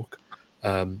Reading talk.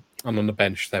 And on the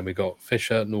bench then we got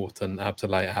Fisher, Norton,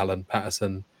 Abdullahi, Allen,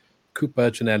 Patterson, Cooper,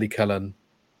 Janelli, Cullen,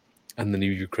 and the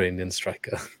new Ukrainian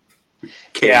striker.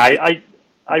 Yeah,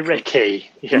 I read K.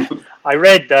 Yeah, I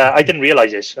read. I didn't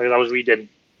realise this. I was reading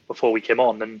before we came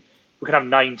on, and we can have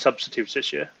 9 substitutes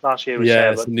this year. Last year was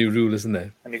 7. It's a new rule, isn't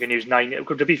it? And you can use 9.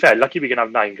 To be fair, lucky we can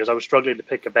have 9 because I was struggling to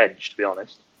pick a bench, to be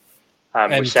honest.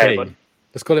 With 7.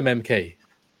 Let's call him MK.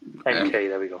 MK,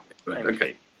 there we go. Right, MK.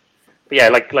 okay. But yeah,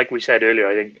 like we said earlier,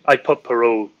 I think I put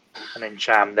Perot and then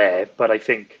Cham there, but I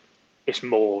think it's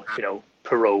more,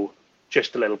 Perot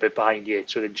just a little bit behind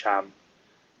Yates within Cham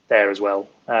there as well.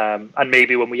 And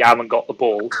maybe when we haven't got the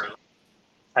ball,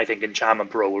 I think Ncham and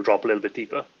Perot will drop a little bit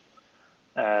deeper.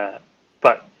 But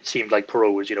it seemed like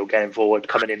Perot was, getting forward,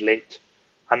 coming in late.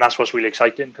 And that's what's really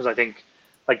exciting because I think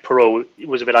like Perot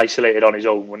was a bit isolated on his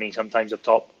own when he's sometimes up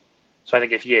top. So I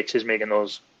think if Yates is making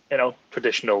those,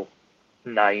 traditional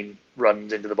 9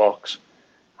 runs into the box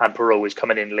and Perot is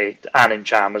coming in late and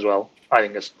Ncham as well, I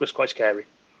think it's quite scary.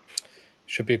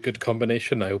 Should be a good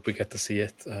combination. I hope we get to see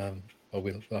it.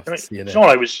 We'll have to see it. It's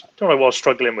not what I was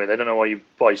struggling with. I don't know what you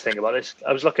boys think about this.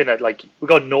 I was looking at we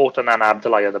got Norton and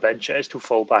Abdullahi on the bench. It's 2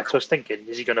 full-backs. So I was thinking,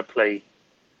 is he going to play?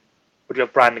 Would you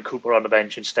have Brandon Cooper on the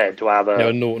bench instead to have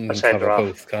Norton a can centre cover half?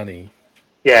 both, can he?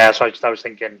 Yeah, so I was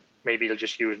thinking maybe they'll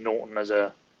just use Norton as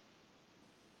to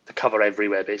cover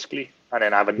everywhere basically, and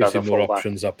then have another more full-back.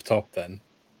 options up top then.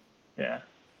 Yeah,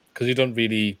 because you don't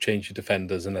really change your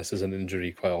defenders unless there's an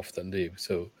injury quite often, do you?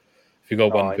 So if you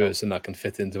got one person that can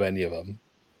fit into any of them,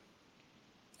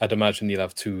 I'd imagine you'll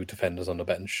have 2 defenders on the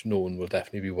bench. Norton will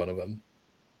definitely be one of them.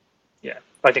 Yeah,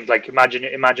 I think imagine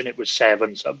it was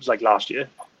 7 subs like last year.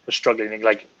 Was struggling.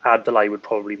 Abdullahi would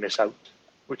probably miss out,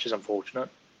 which is unfortunate.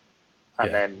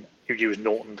 And then you use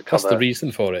Norton to cover. That's the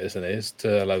reason for it, isn't it? Is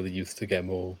to allow the youth to get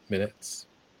more minutes.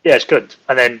 Yeah, it's good.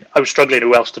 And then I was struggling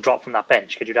who else to drop from that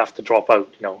bench because you'd have to drop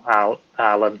out,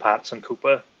 Allen, Patterson,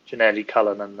 Cooper, Janelli,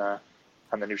 Cullen, and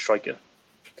the new striker.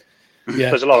 Yeah,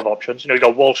 there's a lot of options. You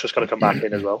got Walsh just got to come back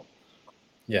in as well.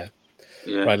 Yeah.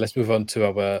 Right, let's move on to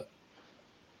our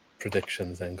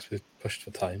predictions then because we've pushed for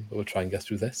time. But we'll try and get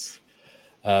through this.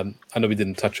 I know we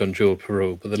didn't touch on Joel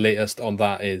Perot, but the latest on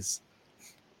that is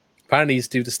apparently he's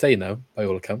due to stay now, by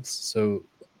all accounts. So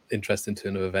interesting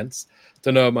turn of events.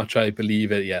 Don't know how much I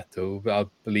believe it yet, though, but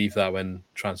I'll believe that when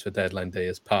transfer deadline day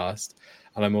has passed.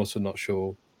 And I'm also not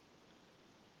sure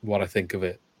what I think of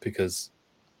it because,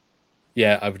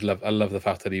 I love the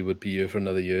fact that he would be here for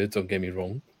another year. Don't get me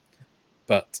wrong,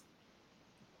 but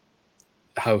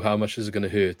how much is it going to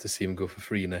hurt to see him go for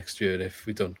free next year if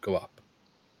we don't go up?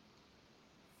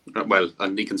 Well,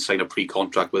 and he can sign a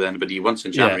pre-contract with anybody he wants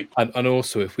in January. Yeah, and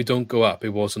also, if we don't go up, it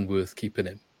wasn't worth keeping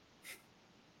him.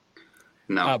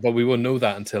 No. But we won't know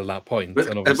that until that point.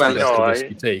 And obviously, that's the risk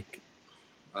you take.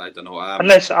 I don't know.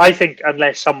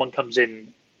 Unless someone comes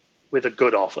in with a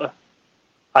good offer,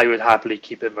 I would happily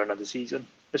keep him for another season,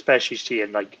 especially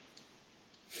seeing like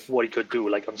what he could do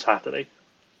like on Saturday.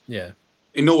 Yeah,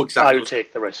 you know exactly. I would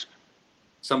take the risk.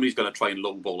 Somebody's going to try and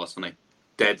lowball us, isn't he?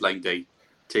 Deadline day,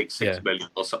 take 6 million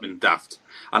or something daft.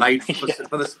 And for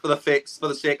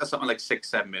the sake of something like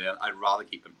 6-7 million, I'd rather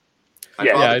keep him.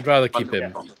 I'd rather keep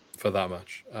him for that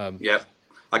much.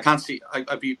 I can't see.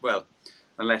 I'd be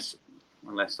unless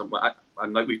and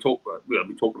like we talked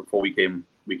before we came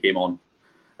on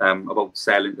about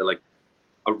selling to like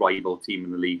a rival team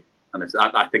in the league, and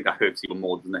I think that hurts even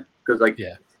more, doesn't it? Because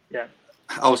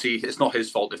obviously it's not his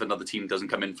fault if another team doesn't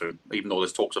come in for him, even though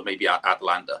there's talks of maybe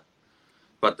Atlanta,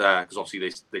 but because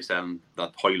obviously they send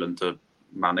that Hoyland to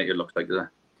Man United, it looks like, doesn't it?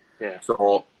 Yeah.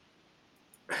 So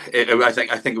I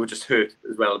think it would just hurt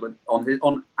as well, but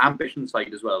on ambition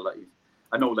side as well, like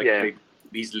I know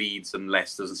these Leeds and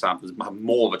Leicesters and Southamptons have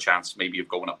more of a chance maybe of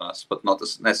going up than us, but not to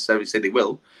necessarily say they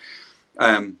will.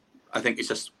 I think it's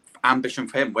just ambition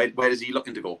for him. Where is he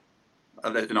looking to go?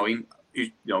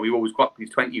 We've always got, he's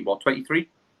 23?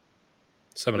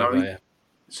 Something like that, yeah.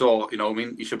 So,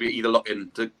 he should be either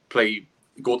looking to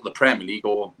go to the Premier League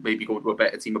or maybe go to a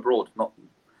better team abroad, not,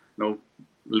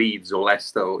 Leeds or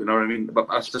Leicester, you know what I mean? But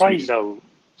that's surprised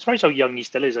how young he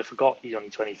still is. I forgot he's only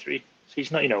 23. So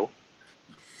he's not,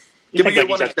 Give me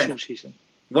one extension.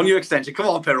 1 year extension. Come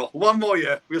on, Perro. 1 more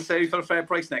year. We'll save you for a fair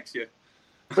price next year.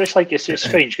 But it's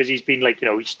strange because he's been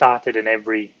he started in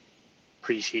every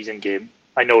pre-season game.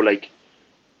 I know,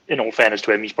 in all fairness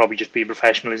to him, he's probably just being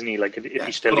professional, isn't he? If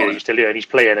he's still here, he's still here, and he's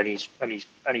playing, and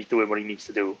he's doing what he needs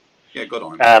to do. Yeah, good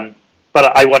on him.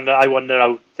 But I wonder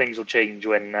how things will change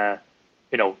when,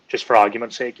 just for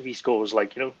argument's sake, if he scores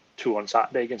 2 on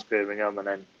Saturday against Birmingham, and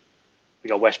then we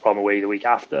got West Brom away the week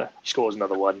after, he scores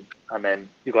another 1, and then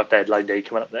you've got deadline day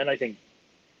coming up. Then I think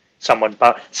someone,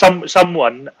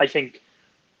 I think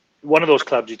one of those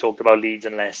clubs you talked about, Leeds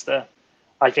and Leicester,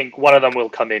 I think one of them will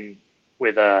come in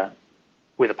with a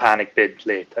panic bid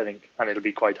late, I think, and it'll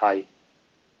be quite high.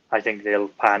 I think they'll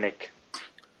panic.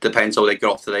 Depends how they get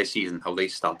off to their season, how they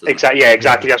start. Exactly. Yeah,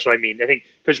 exactly. That's what I mean. I think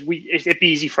because it'd be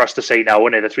easy for us to say now,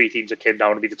 wouldn't it? The 3 teams that came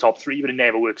down to be the top 3, but it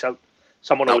never works out.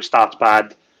 Someone always starts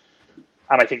bad,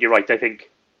 and I think you're right. I think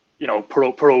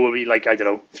Pro will be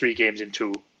 3 goals in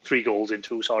 2,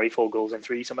 4 goals in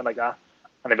 3, something like that,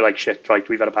 and they'll be like, shit, right?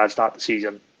 We've had a bad start to the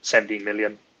season. 17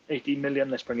 million, 18 million.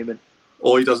 Let's bring him in.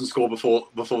 Or he doesn't score before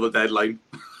the deadline.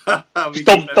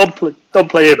 Don't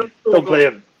play him. Don't play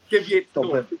him. Give Yates a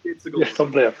goal. Yeah,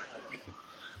 don't play him.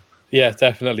 Yeah,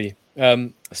 definitely.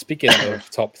 Speaking of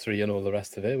top 3 and all the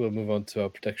rest of it, we'll move on to our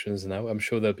predictions now. I'm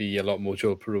sure there'll be a lot more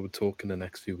Joe Perot talk in the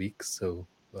next few weeks, so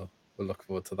we'll look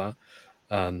forward to that.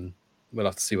 And we'll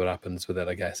have to see what happens with it,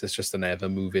 I guess. It's just an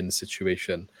ever-moving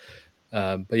situation.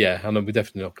 But yeah, I know we're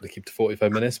definitely not going to keep to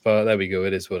 45 minutes, but there we go.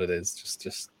 It is what it is.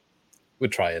 Just we're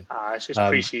trying. It's just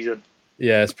pre-season.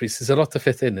 Yeah, it's pre-season. There's a lot to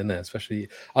fit in there, especially.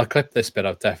 I'll clip this bit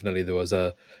out, definitely. There was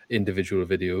a individual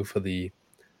video for the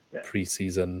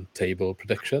pre-season table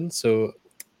prediction. So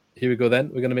here we go then.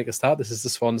 We're going to make a start. This is the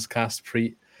Swans Cast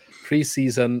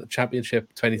pre-season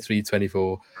championship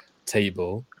 23-24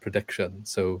 table prediction.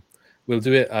 So we'll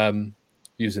do it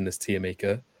using this tier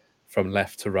maker from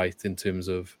left to right in terms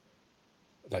of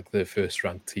the first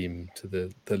ranked team to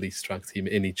the least ranked team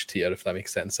in each tier, if that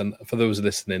makes sense. And for those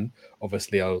listening,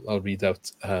 obviously I'll read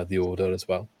out the order as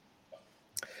well.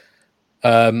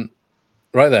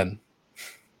 Right then.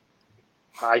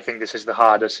 I think this is the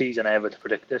hardest season ever to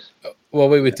predict this. Well,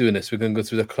 way we're doing this, we're going to go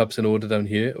through the clubs in order down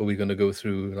here, or we're going to go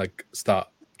through start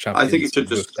champions. I think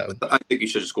you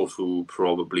should just go through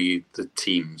probably the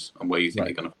teams and where you think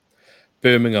they're going to.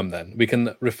 Birmingham, then we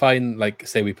can refine.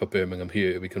 Say we put Birmingham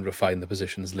here, we can refine the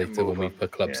positions later when we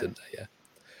put clubs in there. Yeah,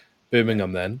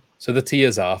 Birmingham then. So the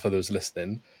tiers are, for those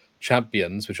listening,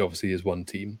 champions, which obviously is 1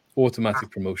 team, automatic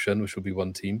promotion, which will be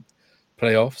 1 team,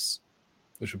 playoffs,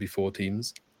 which will be 4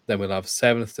 teams. Then we'll have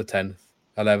 7th to 10th,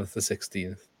 11th to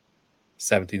 16th,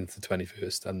 17th to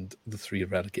 21st, and the 3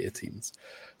 relegated teams.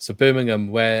 So Birmingham,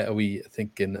 where are we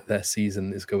thinking their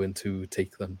season is going to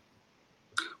take them?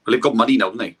 Well, they've got money now,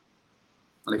 haven't they?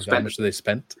 And how much have they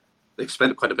spent? They've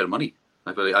spent quite a bit of money.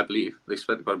 I believe they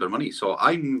spent quite a bit of money. So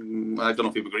I don't know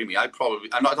if you agree with me. I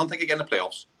don't think they're getting the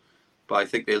playoffs, but I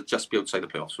think they'll just be outside the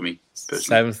playoffs for me.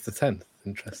 Personally. 7th to 10th.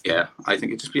 Interesting. Yeah, I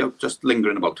think it'll just be just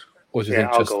lingering about. Or do you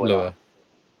think just lower?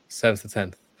 7th to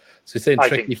 10th. So you're saying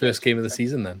tricky first game of the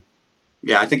season then?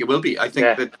 Yeah, I think it will be. I think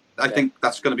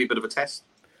that's going to be a bit of a test.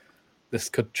 This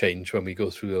could change when we go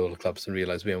through all the clubs and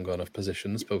realise we haven't got enough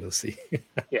positions, but we'll see.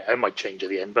 Yeah, it might change at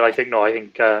the end. But I think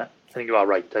you are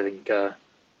right. I think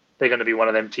they're going to be one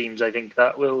of them teams, I think,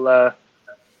 that will have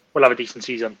a decent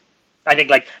season. I think,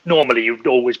 like, normally you'd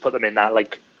always put them in that,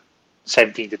 like,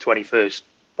 17th to 21st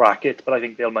bracket, but I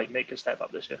think they might make a step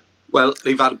up this year. Well,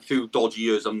 they've had a few dodgy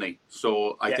years, haven't they?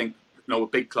 So I think, a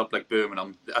big club like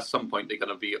Birmingham, at some point they're going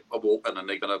to be awoken and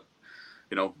they're going to,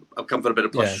 come for a bit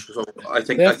of push. Yeah. So I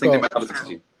think they might have a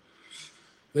season.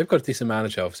 They've got a decent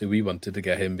manager. Obviously, we wanted to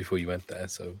get him before you went there.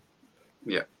 So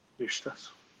yeah, Eustace.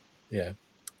 Yeah,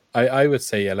 I would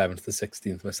say 11th to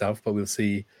 16th myself, but we'll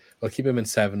see. We'll keep him in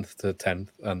 7th to 10th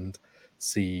and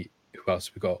see who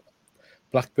else we got.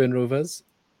 Blackburn Rovers.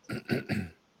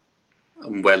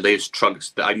 Well, they've struggled.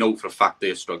 I know for a fact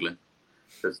they're struggling.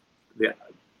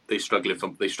 They're struggling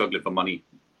for money,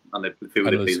 and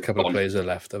there's a couple of players are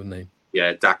left, haven't they?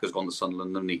 Yeah, Dak has gone to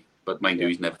Sunderland, hasn't he? But mind you,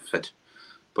 he's never fit.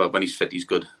 But when he's fit, he's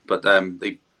good. But I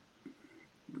think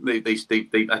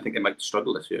they might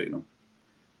struggle this year.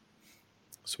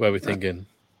 So where are we thinking?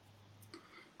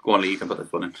 Go on, Lee. You can put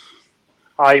this one in.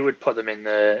 I would put them in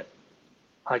the.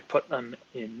 I'd put them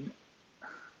in.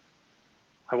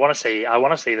 I want to say the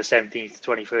 17th,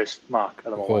 21st mark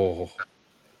at the moment.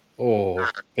 Oh,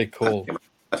 big call.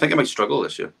 I think I might struggle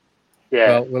this year.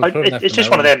 Yeah, it's just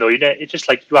one of them though. It's just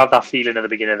like you have that feeling at the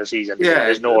beginning of the season. Yeah,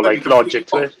 there's no logic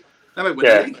to it. I might win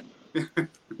the league.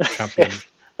 Champion.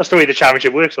 That's the way the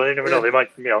championship works. So you never know. They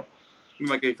might, We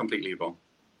might get completely wrong.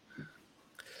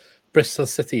 Bristol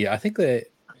City. I think they're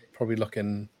probably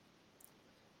looking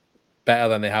better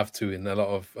than they have to in a lot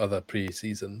of other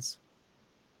pre-seasons.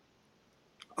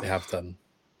 They have done.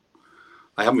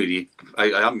 I haven't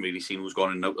really seen who's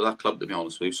gone in and out of that club, to be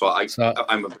honest with you. So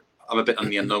I'm a bit on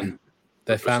the unknown.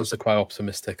 Their fans are quite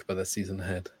optimistic about their season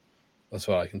ahead. That's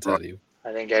what I can tell you.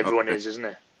 I think everyone is, isn't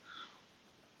it?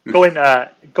 Going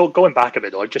back a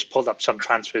bit though, I just pulled up some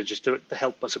transfers just to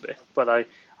help us a bit. But I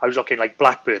was looking like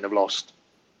Blackburn have lost,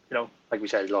 like we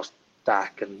said, lost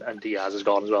Dak and Diaz has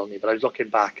gone as well. But I was looking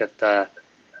back at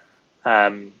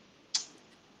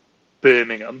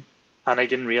Birmingham, and I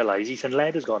didn't realise Ethan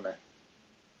Laird has gone there.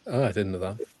 Oh, I didn't know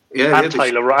that. Yeah,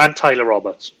 and Tyler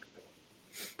Roberts.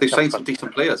 They've signed some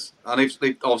decent players, and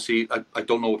they obviously. I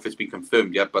don't know if it's been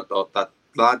confirmed yet, but that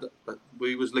lad that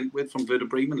we was linked with from Werder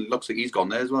Bremen, it looks like he's gone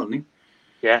there as well, hasn't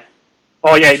he? Yeah.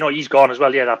 Oh yeah, no, he's gone as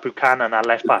well. Yeah, that Buchanan, that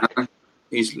left back.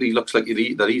 He looks like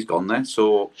that he's gone there.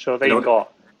 So they've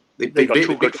got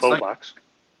two good fullbacks.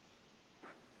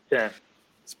 Yeah.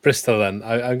 It's Bristol then.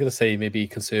 I'm going to say maybe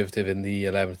conservative in the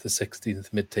 11th to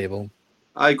 16th mid-table.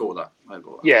 I go with that.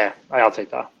 Yeah, I'll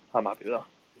take that. I'm happy with that.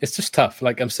 It's just tough.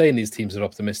 Like I'm saying, these teams are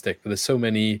optimistic, but there's so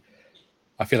many.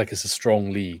 I feel like it's a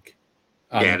strong league,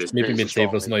 and maybe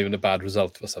mid-table is not even a bad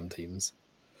result for some teams,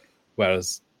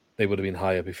 whereas they would have been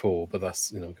higher before. But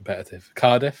that's competitive.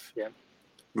 Cardiff,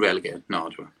 relegated.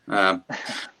 No,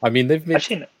 I mean they've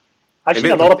made. I've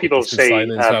seen a lot of people say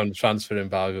transfer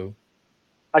embargo.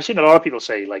 I've seen a lot of people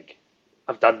say like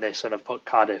I've done this and I've put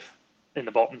Cardiff in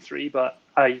the bottom three, but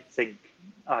I think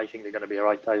they're going to be all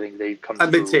right. I think they've come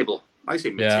through. Mid-table. I say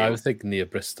mid-table. Yeah, I was thinking near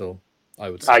Bristol. I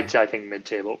would say. I think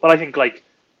mid-table, but I think like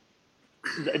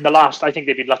in the last, I think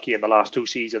they've been lucky in the last 2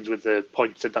 seasons with the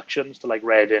point deductions to like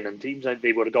Reading and teams. And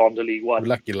they would have gone to League One.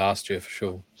 Lucky last year for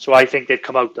sure. So I think they've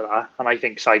come out of that, and I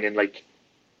think signing like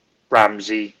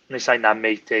Ramsey, and they signed that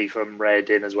Mate from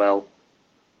Reading as well.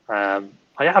 Carl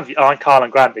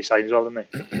and Grant they signed as well, didn't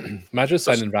they? Imagine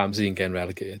signing Ramsey and getting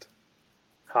relegated.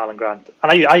 Carl and Grant.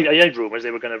 And I heard rumours they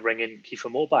were going to bring in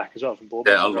Kiefer Moore back as well from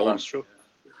Bournemouth. Yeah, that's true.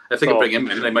 If they could bring him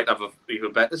in, they might have an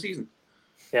even better season.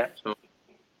 Yeah. So,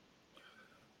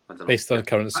 based on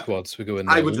current squads, we go in.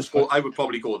 I would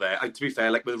probably go there. To be fair,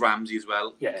 like with Ramsey as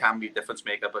well, he can be a difference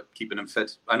maker, but keeping him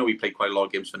fit. I know he played quite a lot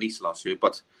of games for Nice last year,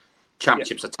 but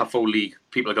Championship's a tough old league.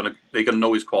 People are they're gonna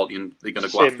know his quality and they're gonna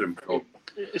go after him. So.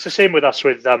 It's the same with us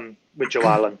with Joe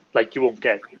Allen. Like you won't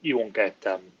get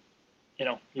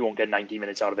 90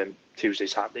 minutes out of him Tuesday,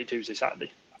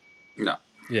 Saturday. No.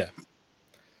 Yeah.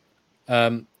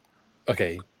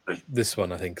 Okay. This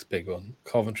one I think is a big one.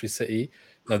 Coventry City.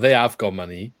 Now they have got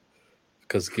money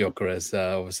because Gyökeres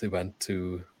obviously went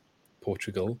to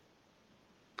Portugal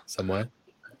somewhere.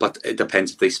 But it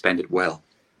depends if they spend it well.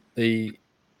 They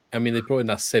brought in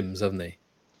that Sims, haven't they?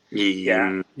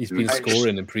 Yeah. He's been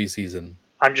scoring in pre-season.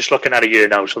 I'm just looking at a year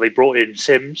now. So they brought in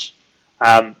Sims.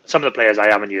 Some of the players I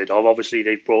haven't heard of. Obviously,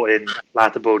 they brought in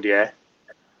Latabodier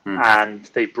and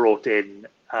they brought in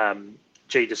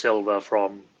Jay De Silva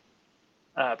from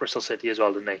Bristol City as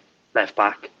well, didn't they? Left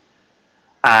back.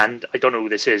 And I don't know who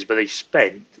this is, but they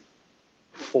spent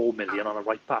 $4 million on a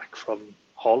right back from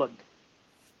Holland.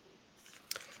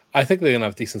 I think they're going to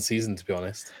have a decent season, to be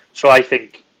honest. So I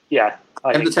think Yeah,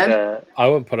 I 10 to think. 10? I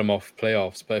won't put them off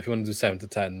playoffs, but if you want to do 7 to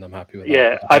 10, I'm happy with that.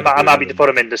 Yeah, I'm happy to put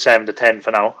them into 7 to 10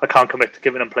 for now. I can't commit to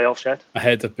giving them playoffs yet.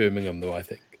 Ahead of Birmingham, though, I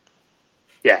think.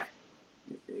 Yeah.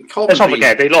 Coventry, Let's not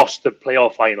forget, they lost the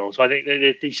playoff final, so I think they're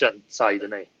a decent side,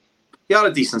 aren't they? They are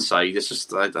a decent side. It's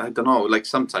just, I don't know, like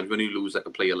sometimes when you lose like a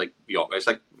player like York, it's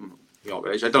like, York,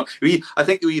 I don't know. I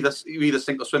think you either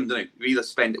sink or swim, don't you? You either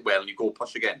spend it well and you go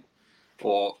push again,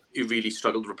 or you really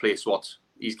struggle to replace what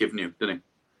he's given you, don't you?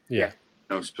 Yeah.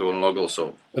 Logo,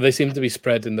 so. But they seem to be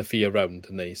spreading the fee around,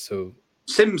 don't they? So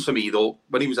Sims for me though,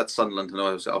 when he was at Sunderland,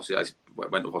 obviously I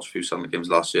went to watch a few Sunderland games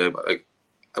last year, but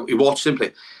we watched him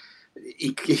play.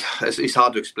 It's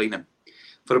hard to explain him.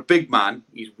 For a big man,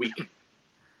 he's weak.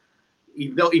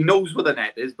 He knows where the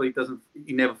net is, but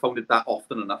he never found it that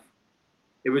often enough.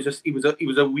 It was just he was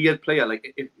a weird player.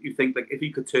 Like if you think like if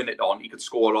he could turn it on, he could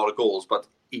score a lot of goals, but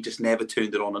he just never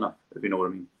turned it on enough. If you know what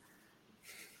I mean.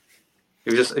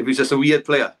 He was just a weird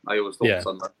player. I always thought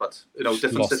Sunderland, but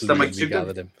different system might suit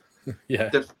him.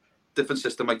 Yeah, different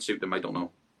system might suit him. I don't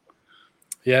know.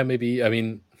 Yeah, maybe. I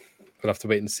mean, we'll have to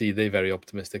wait and see. They're very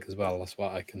optimistic as well. That's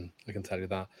what I can tell you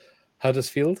that.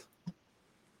 Huddersfield?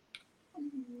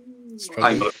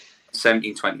 I'm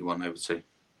 17-21, I would say.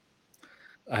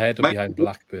 Ahead or behind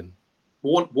Blackburn?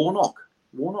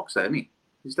 Warnock's there, isn't he? Is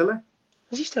he still there?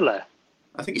 Is he still there?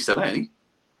 I think he's still there, isn't he?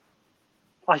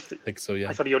 I think so, yeah.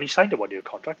 I thought he only signed a 1-year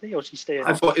contract, or is he staying?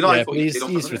 I thought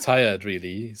he's retired,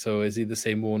 really. So is he the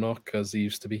same Warnock as he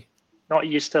used to be? No,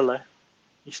 he's still there.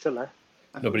 He's still there.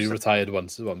 Nobody retired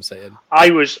once, is what I'm saying.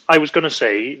 I was going to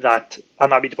say that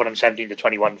I'm happy to put them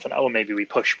 17-21 for now, or maybe we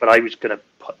push, but I was going to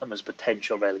put them as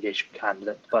potential relegation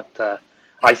candidate. But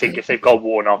I think if they've got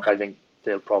Warnock, I think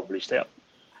they'll probably stay up.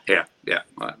 Yeah.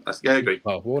 Right. I agree.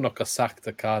 Well, Warnock got sacked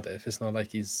at Cardiff. It's not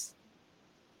like he's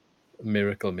a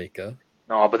miracle maker.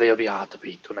 No, but they'll be hard to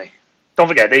beat, won't they? Don't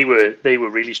forget, they were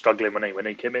really struggling when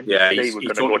they came in. Yeah, they were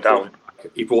going to go down.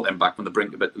 He brought them back from the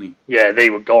brink a bit, didn't he? Yeah, they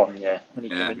were gone. Yeah, when he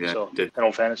came in. So, in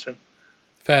all fairness to him.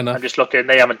 Fair enough. I'm just looking.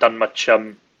 They haven't done much.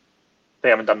 They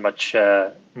haven't done much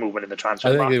movement in the transfer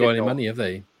I think market. they've got any money, have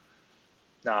they?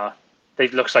 Nah,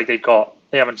 looks like they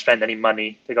haven't spent any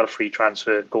money. They got a free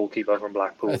transfer goalkeeper from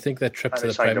Blackpool. I think their trip to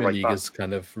the Premier League has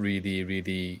kind of really,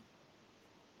 really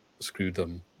screwed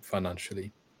them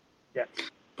financially. Yeah,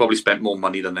 probably spent more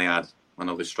money than they had. I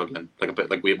know they're struggling, like a bit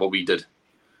like what we did.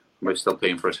 We're still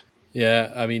paying for it.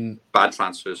 Yeah, I mean, bad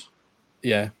transfers.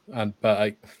 Yeah,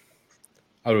 but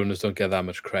our owners don't get that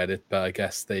much credit. But I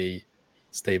guess they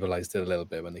stabilised it a little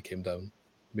bit when they came down.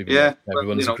 Maybe not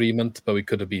everyone's agreement, but we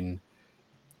could have been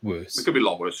worse. We could be a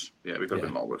lot worse. Yeah, we could have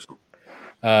been a lot worse.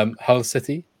 Hull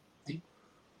City.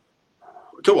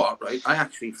 Do what? Right, I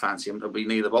actually fancy him to be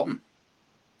near the bottom.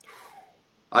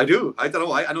 I do. I don't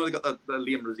know. I know they got the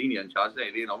Liam Rosini in charge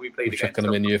there. We played against chucking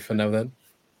them in here for now then.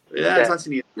 Yeah.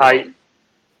 I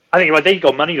think they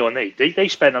got money on they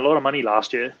spent a lot of money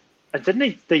last year. And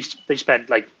didn't they spent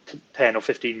like 10 or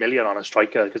 15 million on a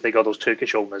striker because they got those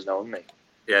Turkish owners now, haven't they?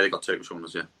 Yeah, they got Turkish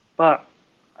owners, yeah. But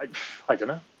I don't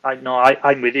know.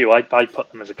 I'm with you. I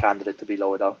put them as a candidate to be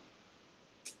lower down.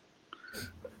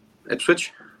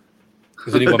 Ipswich.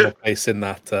 There's only one more place in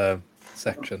that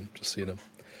section, just so you know.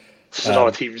 There's a lot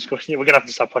of teams going. We're gonna have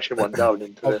to start pushing one down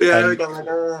into. Look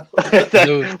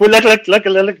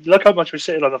how much we're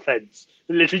sitting on the fence.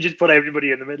 We literally just put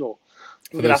everybody in the middle.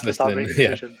 We're gonna have to start making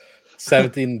decisions.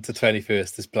 17 to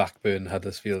 21st is Blackburn,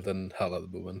 Huddersfield, and Hull at the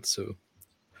moment. So,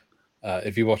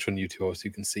 if you watch on YouTube, also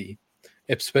you can see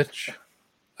Ipswich.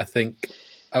 I think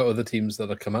out of the teams that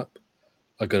have come up,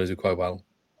 are going to do quite well.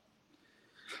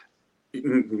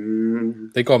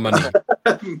 They got money.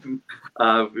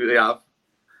 They have.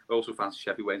 I also fancy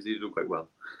Sheffield Wednesday to do quite well.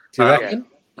 Do you reckon?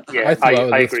 Yeah, I thought out of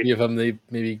the agree. three of them, they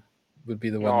maybe would be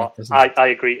the one. No, that doesn't. I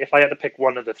agree. If I had to pick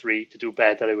one of the three to do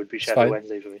better, it would be Sheffield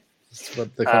Wednesday for me. That's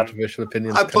what the controversial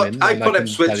opinions I come in. I can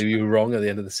Ipswich. Tell you were wrong at the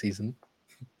end of the season.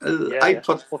 I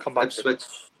put Ipswich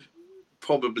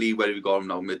probably where we got them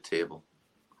now, mid-table.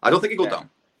 I don't think it go down.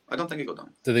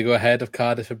 Do they go ahead of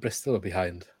Cardiff or Bristol or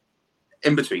behind?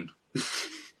 In between.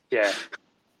 Yeah.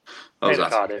 How's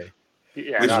that? Cardiff. Okay.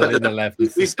 Yeah, we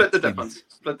split the difference.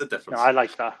 No, I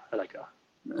like that.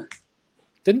 Yeah.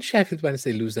 Didn't Sheffield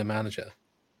Wednesday lose their manager?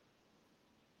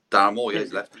 Darren Moore,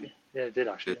 he's left. Yeah, it did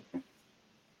actually.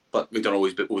 But we don't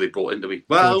always who they brought in, do we?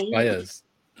 Well, players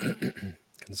can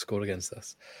score against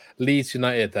us. Leeds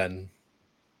United, then.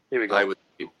 Here we go. I would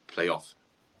playoffs.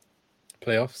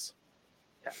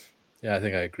 Yeah, I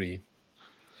think I agree.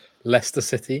 Leicester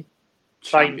City.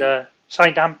 Signed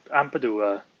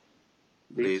Ampadu.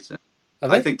 Leeds.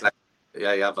 I think.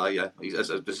 This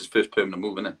is his first permanent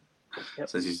move, isn't it? Yep.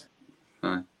 Since he's.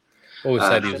 Always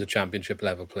said he was a championship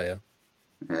level player.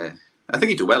 Yeah, I think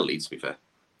he'd do well, Leeds, to be fair.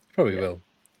 Probably will.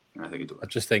 I think he'd do well. I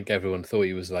just think everyone thought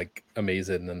he was like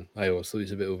amazing, and I always thought he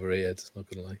was a bit overrated. Not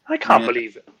gonna lie. I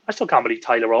still can't believe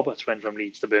Tyler Roberts went from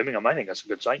Leeds to Birmingham. I think that's a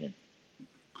good signing.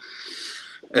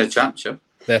 Championship.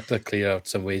 They have to clear out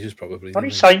some wages, probably. But he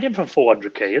signed him from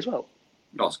 400k as well.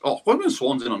 What were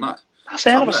Swans in on that? That's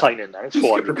a hell of a signing now. It's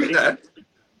 400k.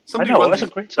 Somebody I know, that's a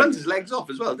great signing. runs his legs off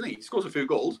as well, didn't he? He scores a few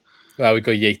goals. Well, we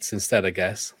got Yates instead, I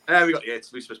guess. We got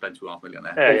Yates. We spent $2.5 million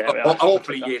there.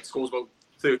 Hopefully Yates scores about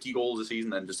 30 goals a season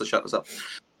then, just to shut us up.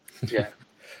 Yeah.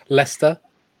 Leicester?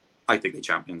 I think they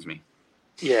champions me.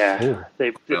 Yeah,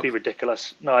 they'd be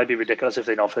ridiculous. No, I'd be ridiculous if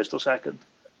they're not first or second.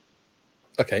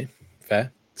 Okay,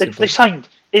 fair. They signed,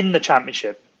 in the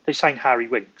Championship, they signed Harry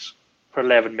Winks for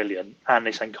 11 million and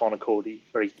they signed Connor Cody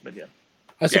for 8 million.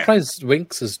 I'm surprised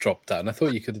Winks has dropped down. I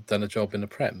thought you could have done a job in the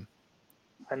Prem.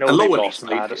 I know a they lower lost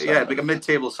league, Madison. like a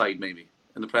mid-table side maybe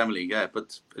in the Premier League,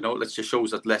 but it just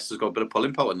shows that Leicester's got a bit of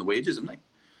pulling power in the wages, haven't they?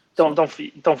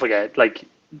 Don't forget,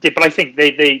 but I think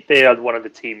they are one of the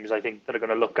teams I think that are going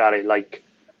to look at it like,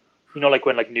 like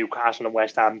when Newcastle and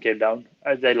West Ham came down,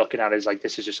 they're looking at it as like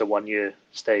this is just a 1 year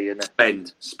stay in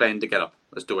it. Spend to get up.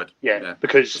 Let's do it. Yeah.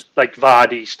 Because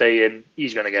Vardy staying,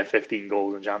 he's going to get 15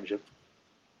 goals in Championship.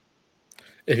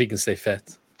 If he can stay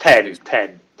fit. 10.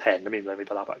 Let me put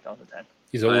that back down to 10.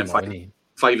 He's old now, isn't he?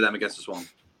 5 of them against the Swan.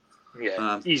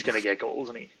 Yeah, he's going to get goals,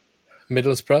 isn't he?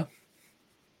 Middlesbrough?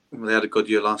 They had a good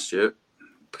year last year.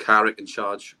 Carrick in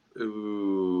charge.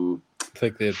 Ooh. I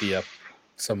think they'd be up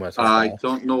somewhere. I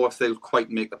don't know if they'll quite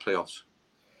make the playoffs.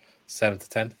 7 to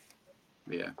 10?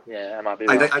 Yeah. Yeah, I might be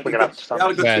right. We're going to have to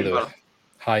stand. Where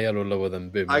higher or lower than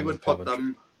Birmingham? I would put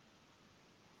them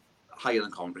higher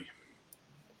than Coventry.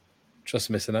 Just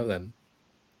missing out then.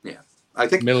 Yeah. I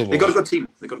think Millwall. They got a good team.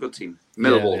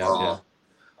 Millwall. Yeah.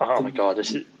 Oh my god,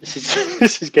 this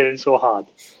is getting so hard.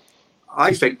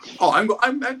 I think.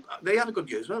 They had a good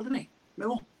year as well, didn't they?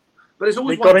 Millwall. But it's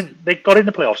always they got in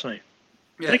the playoffs, didn't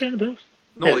they? Yeah. Did they get in the playoffs?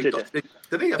 No, did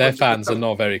they? Their fans are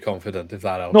not very confident if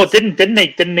that helps. No, didn't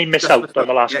they miss out on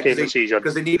the last game of the season?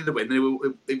 Because they needed to win.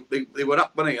 They were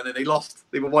up, weren't they? And then they lost.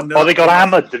 They were 1-0. Oh, they got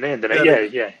hammered, didn't they?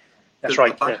 Yeah. That's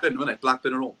right. Blackburn, wasn't it?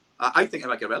 Blackburn and all. I think I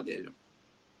might get relegated.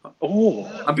 Oh,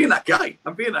 I'm being that guy.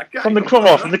 From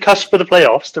the cusp of the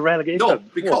playoffs to relegation. No,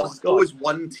 because there's always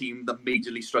one team that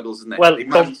majorly struggles, isn't there? Well,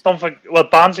 don't forget. Well,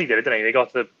 Barnsley did it, didn't they? They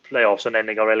got to the playoffs and then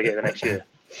they got relegated the next year.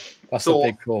 That's a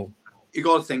big call. You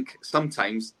got to think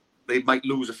sometimes they might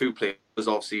lose a few players.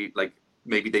 Obviously,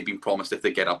 maybe they've been promised if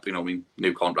they get up,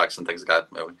 new contracts and things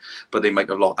like that. But they might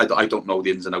have lost. I don't know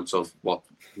the ins and outs of what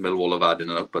Millwall have had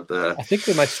in and out. But I think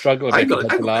they might struggle a bit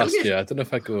like last year. I don't know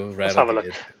if I go relegated. Let's have a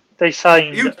look. They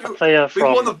signed a player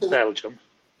from Belgium.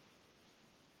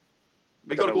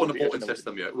 We got to go on the voting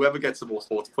system here. Whoever gets the most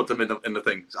votes, put them in the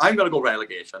thing. So I'm going to go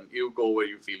relegation. You go where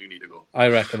you feel you need to go. I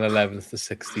reckon 11th to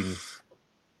 16th.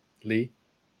 Lee?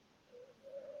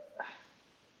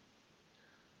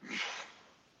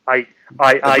 I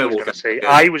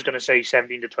was going to say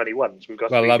 17 to 21. So we've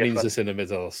got that means it's in the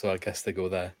middle, so I guess they go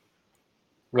there.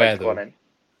 Where though? Because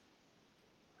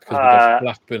we've got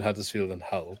Blackburn, Huddersfield, and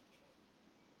Hull.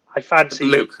 I fancy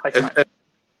Luke.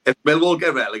 If Millwall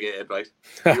get relegated, right?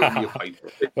 You're fine.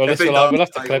 We'll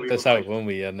have to clip this out, won't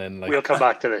we? And then we'll come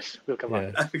back to this. We'll come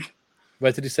back.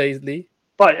 Where did you say, Lee?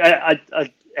 But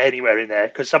anywhere in there,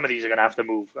 because some of these are going to have to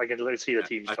move. I can see the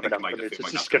teams coming up.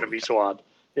 It's just going to be so hard.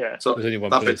 Yeah. So there's only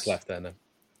one place left there now.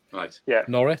 Right. Yeah.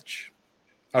 Norwich.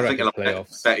 I think I'll have a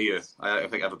better year. I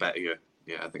think I have a better year.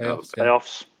 Yeah, I think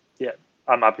playoffs. Yeah,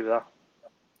 I'm happy with that.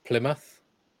 Plymouth.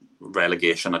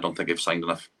 Relegation. I don't think they've signed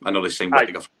enough. I know they signed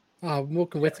Whittaker.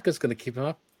 Morgan Whittaker's going to keep him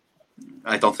up.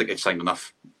 I don't think they've signed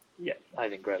enough. Yeah, I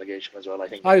think relegation as well.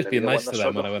 I was being nice to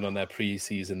them when I went on their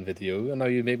pre-season video, and now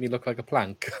you made me look like a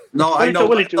plank. No, I know.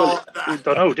 We don't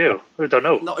know, do you? We don't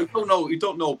know. No, you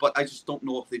don't know, but I just don't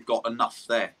know if they've got enough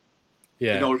there.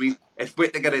 Yeah. You know what I mean? If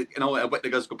Whittaker,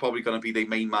 Whittaker's probably going to be the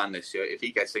main man this year. If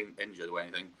he gets injured or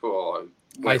anything,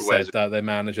 I said that their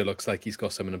manager looks like he's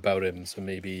got something about him, so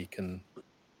maybe he can.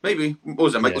 Maybe. What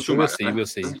was it, Michael Schumacher? We'll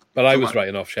see. But I was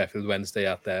writing off Sheffield Wednesday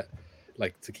at their,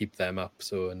 to keep them up.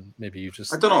 So, and maybe you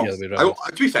just. I don't know.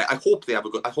 To be fair, I hope they have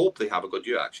a good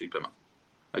year. Actually, Plymouth.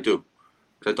 I do.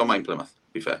 Because I don't mind Plymouth.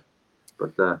 To be fair.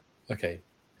 But okay.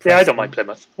 Yeah, I don't mind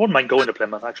Plymouth. Wouldn't mind going to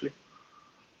Plymouth actually.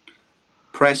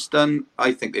 Preston,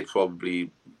 I think they'd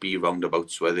probably be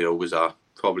roundabouts where they always are.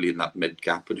 Probably in that mid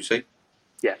gap. Would you say?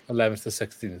 Yeah. 11th to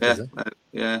 16th. Yeah. Is it?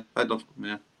 Yeah. I don't.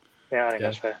 Yeah. Yeah, I think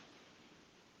that's fair.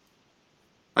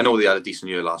 I know they had a decent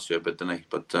year last year, but didn't they?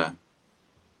 But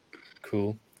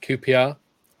cool. QPR,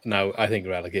 Now, I think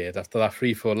relegated after that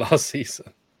 3-4 last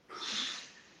season.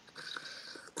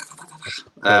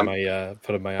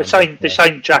 Putting my They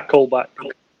signed Jack Colback.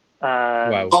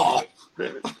 Wow. Oh,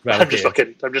 I'm just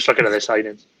looking at their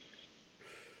signings.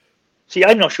 See,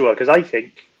 I'm not sure because I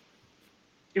think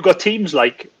you've got teams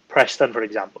like Preston, for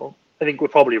example. I think we're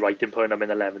probably right in putting them in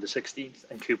 11th to 16th,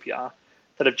 and QPR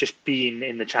that have just been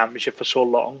in the Championship for so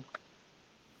long.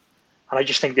 And I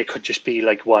just think they could just be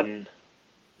like one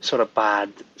sort of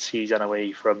bad season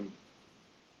away from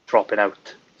dropping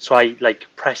out. So I like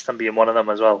Preston being one of them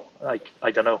as well. Like,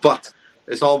 I don't know. but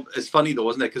it's funny though,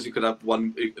 isn't it? Because you could have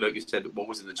one, like you said, what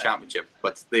was in the Championship,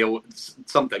 but they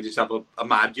sometimes just have a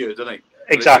mad year, don't they?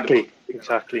 Exactly.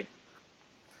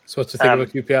 So what's the thing about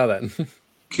QPR then?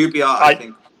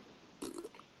 QPR,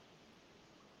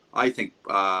 I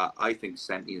think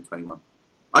 17 to 21.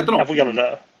 I don't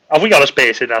know. Have we got a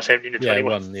space in that 17 to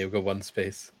 21? Yeah, you've got one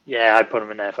space. Yeah, I'd put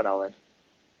them in there for now then.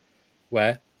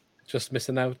 Where? Just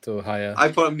missing out or higher? I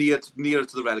put them nearer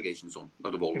to the relegation zone,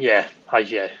 not the ball. Yeah,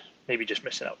 maybe just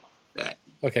missing out. Yeah.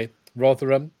 Okay,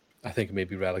 Rotherham, I think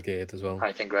maybe relegated as well.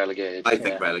 I think relegated. I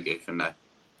think relegation there.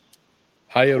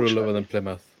 Higher or lower than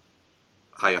Plymouth?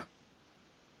 Higher.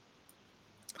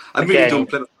 I'm really doing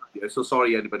Plymouth here, so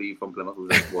sorry anybody from Plymouth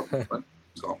who's watching.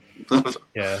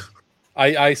 Yeah.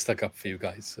 I stuck up for you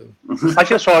guys. So. I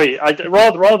feel sorry.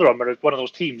 Rotherham are one of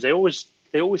those teams. They always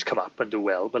come up and do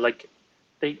well, but like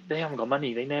they haven't got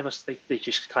money. They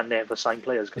just can never sign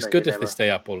players. It's good if they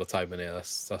stay up all the time, and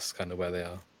that's kind of where they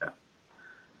are. Yeah.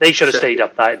 They should have stayed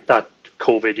up that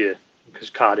COVID year because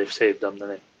Cardiff saved them,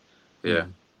 didn't they? Yeah.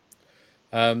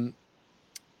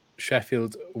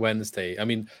 Sheffield Wednesday. I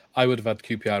mean, I would have had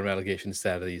QPR in relegation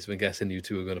instead of these. I'm guessing you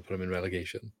two are going to put them in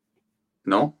relegation.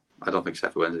 No, I don't think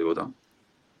Sheffield Wednesday go down.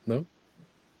 No?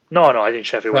 No, I think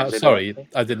Sheffield Wednesday. Sorry,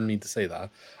 I didn't mean to say that.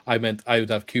 I meant I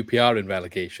would have QPR in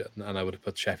relegation, and I would have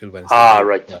put Sheffield Wednesday.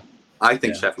 Right. Yeah. I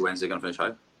think Sheffield Wednesday are going to finish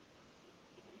high.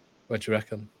 What do you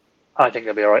reckon? I think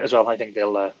they'll be all right as well. I think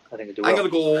they'll do well. I'm going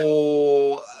to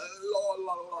go...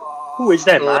 Who is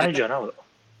their manager now?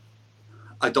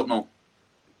 I don't know.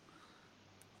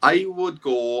 I would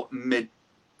go mid-table.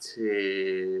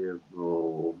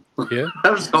 Yeah? I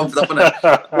was confident on it.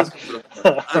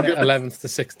 11th to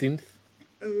 16th?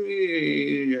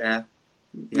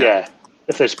 Yeah.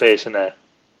 If there's space in there.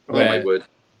 Oh, my word.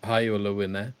 High or low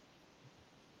in there?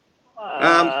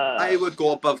 I would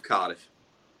go above Cardiff.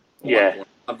 Yeah.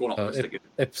 I'm going optimistic.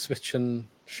 Ipswich and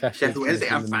Sheffield. Sheffield Wednesday,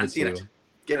 I'm fancying it.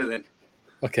 Get it in.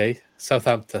 Okay,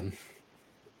 Southampton.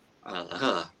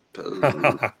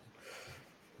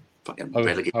 Fucking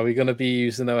are we going to be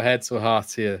using our heads or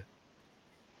hearts here?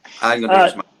 I'm going to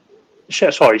use my...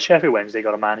 Sheffield Wednesday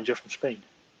got a manager from Spain.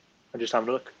 I just having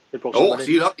a look. They brought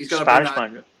see, look, he's going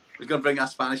to bring that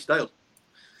Spanish style.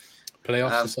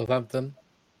 Playoffs for Southampton.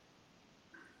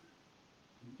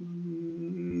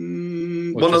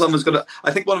 One of them is going to.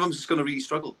 I think one of them is just going to really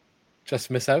struggle.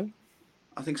 Just miss out.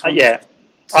 I think so. Yeah.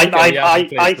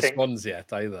 I think. Swans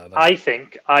yet either. No. I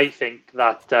think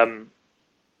that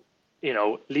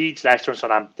Leeds, Leicester, and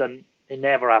Southampton. It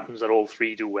never happens that all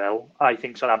three do well. I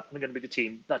think Southampton are going to be the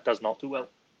team that does not do well.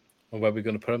 Well, where are we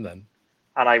going to put them then?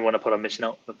 And I want to put them missing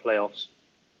out the playoffs.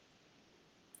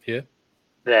 Here.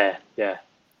 There, yeah.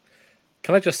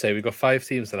 Can I just say we've got 5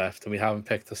 teams left and we haven't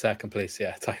picked a second place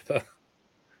yet either.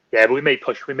 Yeah, but we may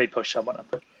push someone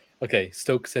up. Okay,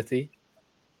 Stoke City.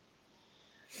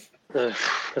 There's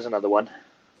another one.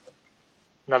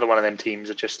 Another one of them teams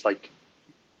are just like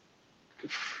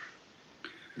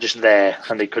there,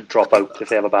 and they could drop out if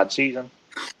they have a bad season.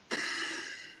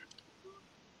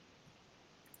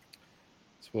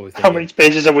 How many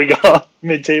spaces have we got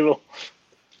mid-table?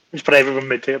 Let's put everyone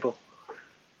mid-table.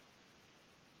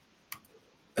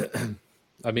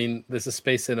 I mean, there's a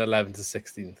space in 11th to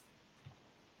 16th.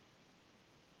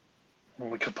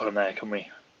 We could put them there, can we?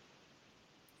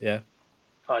 Yeah.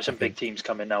 Some big teams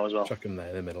coming now as well. Chuck them there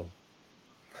in the middle.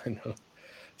 I know.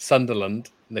 Sunderland,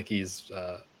 Nicky's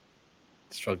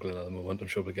struggling at the moment. I'm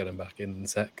sure we'll get him back in a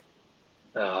sec.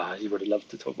 He would have loved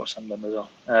to talk about Sunderland as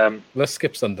well. Let's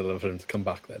skip Sunderland for him to come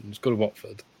back then. Let's go to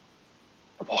Watford.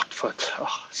 Watford.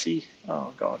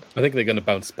 Oh, God. I think they're going to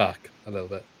bounce back a little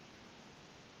bit.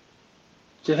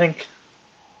 Do you think?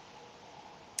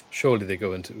 Surely they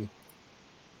go into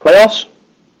playoffs?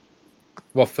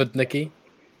 Watford, Nicky?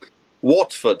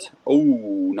 Watford. Oh,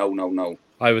 no.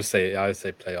 I would say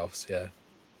playoffs, yeah.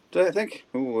 Do I think?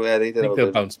 Oh, yeah, they did. I think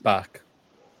they'll bounce back.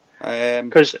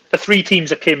 Because the 3 teams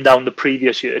that came down the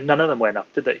previous year, none of them went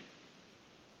up, did they?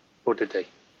 Or did they?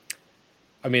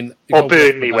 I mean... Or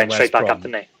Burnley went straight back up,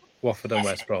 didn't they? Watford and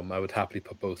West Brom, I would happily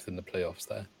put both in the playoffs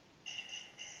there.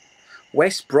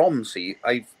 West Brom, see,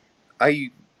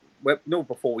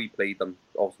 before we played them,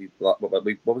 obviously, what was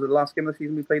it, the last game of the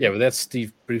season we played them? Yeah, well, that's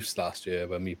Steve Bruce last year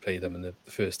when we played them in the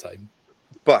first time.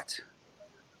 But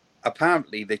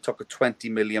apparently they took a £20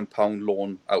 million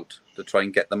loan out to try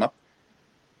and get them up.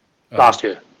 Last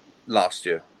year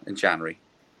in January.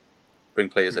 Bring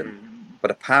players in.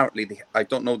 But apparently, I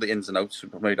don't know the ins and outs.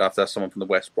 We might have to have someone from the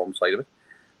West Brom side of it.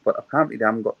 But apparently they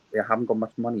haven't got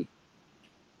much money.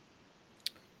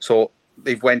 So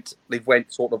they've went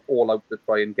sort of all out to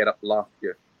try and get up last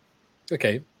year.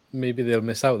 Okay, maybe they'll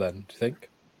miss out then, do you think?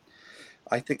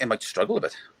 I think they might struggle a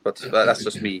bit, but that's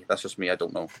just me. That's just me. I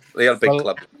don't know. They are a big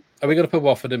club. Are we going to put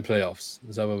Watford in playoffs?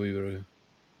 Is that what we were?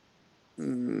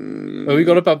 Are we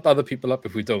going to bump other people up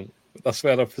if we don't? That's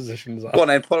where our positions are. Go on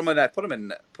then, put them in there. Put them in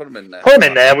there. Put them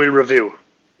in there. We'll review.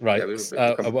 Right.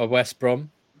 Yeah, West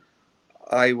Brom.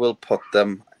 I will put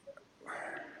them.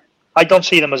 I don't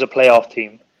see them as a playoff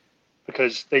team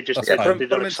because they just put them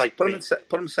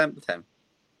 7 to 10.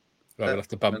 Right, we'll have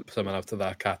to bump someone out of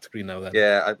that category now then.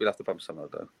 Yeah, we'll have to bump someone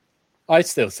out there. I'd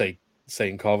still say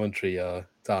saying Coventry are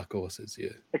dark horses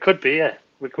here. It could be, yeah.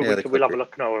 We'll have a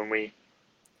look now when we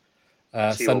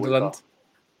see Sunderland.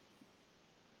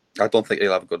 I don't think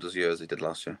he'll have as good a year as he did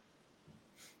last year.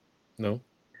 No.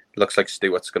 Looks like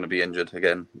Stewart's going to be injured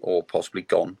again or possibly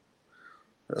gone.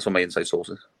 That's what my inside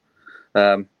sources.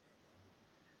 Signed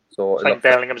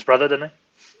Bellingham's brother, didn't they?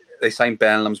 They signed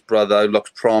Bellingham's brother.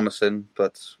 Looks promising,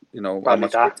 but how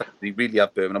much they really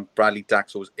have Birmingham. Bradley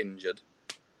Dax was injured.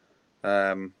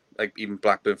 Like even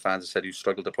Blackburn fans have said he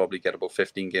struggled to probably get about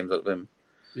 15 games out of him.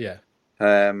 Yeah.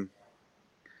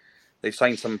 They've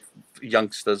signed some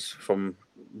youngsters I'm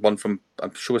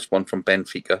sure it's one from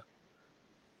Benfica.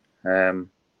 And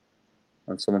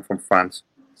someone from France.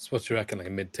 So what do you reckon, like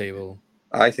a mid-table?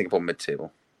 I think about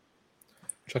mid-table.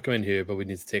 Chuck him in here, but we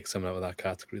need to take someone out of that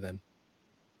category then.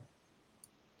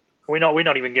 We're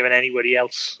not even giving anybody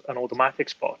else an automatic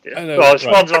spot. Yeah? I know, well,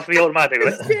 Swans will have to be automatic.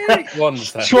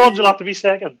 Swans will have to be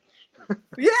second.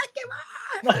 Yeah,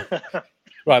 come on.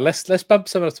 Right, let's bump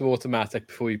someone up to automatic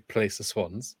before we place the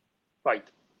Swans. Right.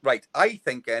 I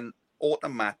think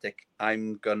automatic.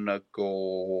 I'm gonna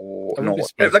go. Look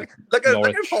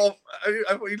at Hall.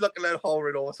 Are you looking at Hall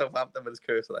or Southampton with his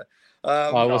cursor there?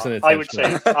 I wasn't. I would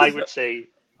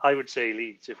say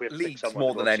Leeds. If we have Leeds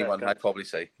more than anyone, second. I'd probably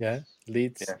say. Yeah,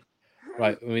 Leeds. Yeah.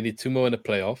 Right, we need 2 more in the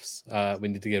playoffs. We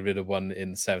need to get rid of one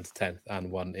in 7th to 10th and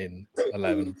one in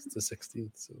 11th to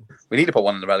 16th. So we need to put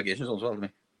one in the relegation zone as well,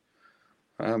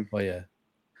 don't we? Yeah.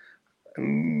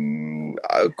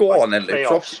 Go on then,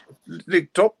 Luke.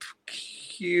 Drop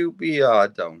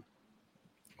QPR down.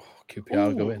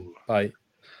 QPR go in. Bye.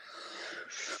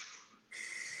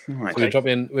 Right. So we drop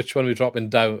in. Which one are we dropping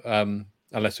down?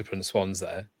 Unless we put in the Swans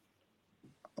there.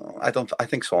 I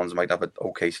think Swans might have an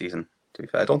okay season. To be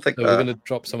fair, I don't think. So we're going to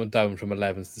drop someone down from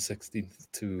 11th to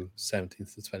 16th to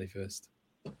 17th to 21st.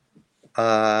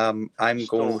 I'm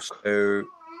going to.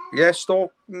 Yeah,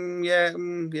 Stoke. Yeah.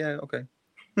 Okay.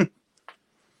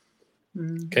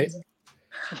 Okay.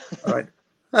 All right.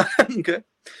 Okay.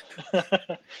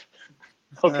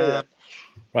 Okay.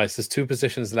 Right, so there's 2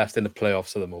 positions left in the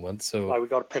playoffs at the moment. So we've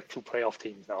got to pick 2 playoff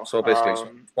teams now. So basically,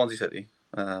 Swansea City.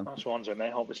 Swans are in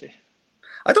there, obviously.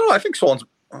 I don't know. I think Swans.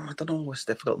 I don't know. It's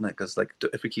difficult, Nick. Because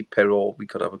if we keep Perrault, we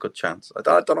could have a good chance. I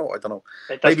don't know.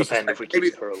 It does depend if we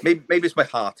keep Perrault. Maybe it's my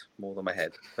heart more than my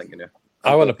head. Thinking you.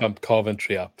 I want to bump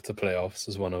Coventry up to playoffs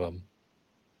as one of them.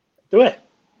 Do it.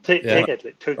 Take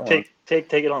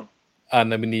it on. And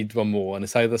then we need one more, and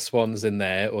it's either Swans in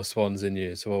there or Swans in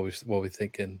you. So what are we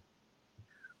thinking?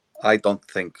 I don't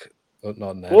think. Oh,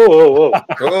 not in there. Whoa!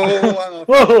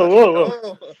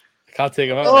 Whoa! I can't take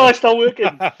him out. Oh, it's not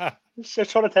working. It's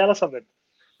just trying to tell us something.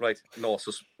 Right. No,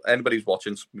 so anybody who's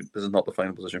watching, this is not the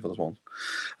final position for the Swans.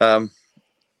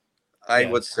 I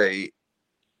would say.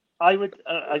 I would.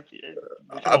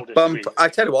 Bump. I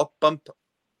tell you what. Bump.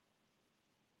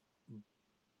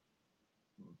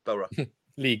 Borough.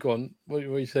 League One. What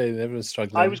are you saying? Everyone's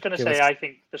struggling. I was going to say I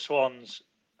think the Swans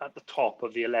at the top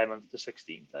of the 11th to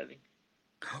 16th. I think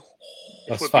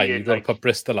that's fine. You've got to put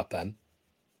Bristol up then.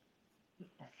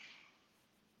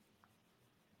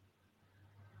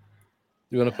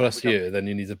 You want to put us here? Then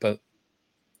you need to put.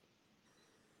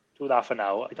 Do that for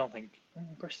now. I don't think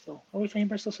Bristol. Are we saying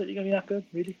Bristol City going to be that good?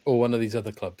 Really? Or one of these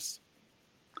other clubs.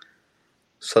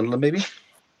 Sunderland, maybe.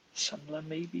 Sunderland,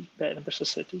 maybe better than Bristol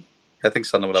City. I think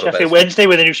Sunderland will have Sheffield Wednesday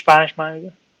with a new Spanish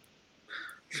manager.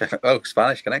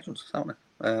 Spanish connections, haven't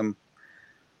we?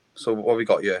 So what have we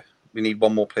got here? We need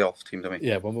one more playoff team, don't we?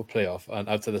 Yeah, one more playoff, and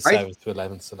out to the 7th to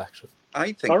 11th selection.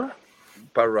 I think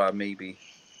Borough maybe.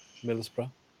 Middlesbrough.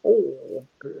 Oh,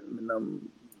 Birmingham.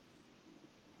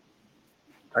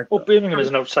 Birmingham is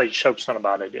an outside shout. It's not a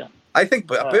bad idea. I think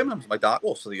Birmingham's my dark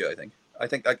horse for the year. I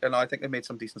think they made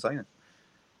some decent signings.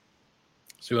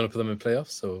 So you want to put them in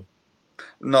playoffs? Or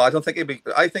No, I don't think it'd be.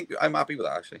 I think I'm happy with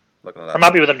that actually. Looking at that, I'm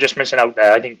happy with them just missing out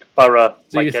there. I think Borough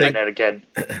might get in there again.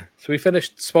 So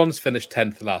Swans finished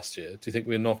 10th last year. Do you think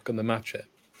we're not going to match it?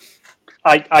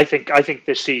 I think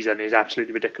this season is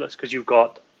absolutely ridiculous because you've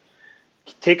got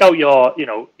take out your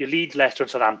Leeds, Leicester, and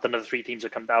Southampton are the three teams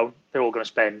that come down. They're all going to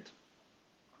spend,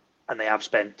 and they have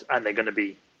spent, and they're going to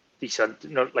be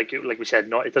decent. Like we said,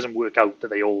 it doesn't work out that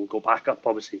they all go back up,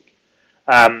 obviously.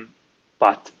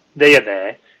 But they are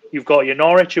there. You've got your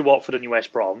Norwich, your Watford, and your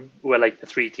West Brom, who are like the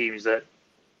three teams that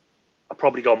have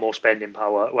probably got more spending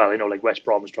power. Well, like West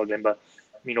Brom is struggling, but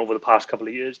I mean, over the past couple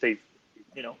of years, they've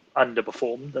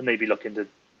underperformed, and they'd be looking to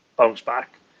bounce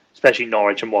back. Especially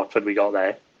Norwich and Watford, we got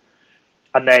there,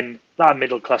 and then that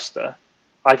middle cluster,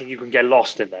 I think you can get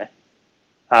lost in there.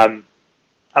 And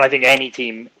I think any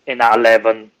team in that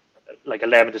 11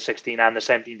 to 16 and the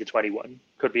 17 to 21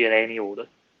 could be in any order.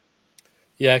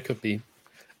 Yeah, it could be.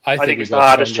 I think it's the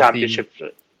hardest championship.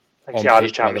 It's the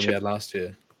hardest championship we had last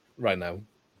year, right now.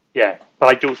 Yeah, but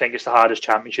I do think it's the hardest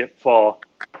championship for.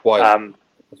 Why?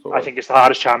 I think it's the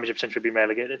hardest championship since we've been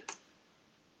relegated.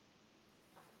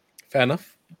 Fair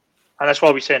enough. And that's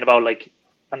what we're saying about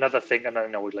another thing. And I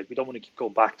know we don't want to keep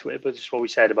going back to it, but it's what we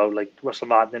said about Russell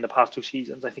Martin in the past 2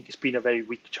 seasons. I think it's been a very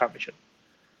weak championship,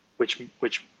 which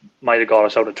might have got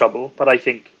us out of trouble. But I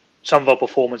think some of our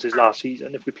performances last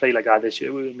season, if we play like that this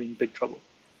year, we're in big trouble.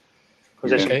 Because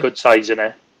there's some good sides in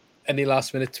there. Any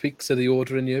last minute tweaks of the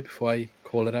order in here before I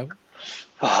call it out?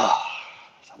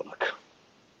 Let's have a look.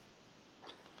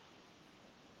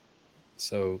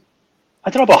 So,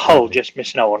 I don't know about Hull just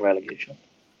missing out on relegation.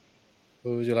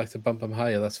 Or would you like to bump them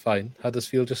higher? That's fine.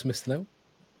 Huddersfield just missing out?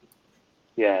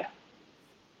 Yeah.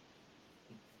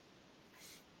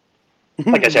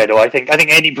 Like I said, I think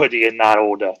anybody in that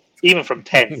order, even from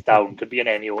 10th down, could be in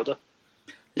any order.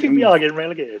 Keep me getting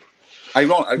relegated.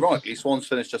 Ironically, Swans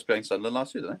finished just behind Sunderland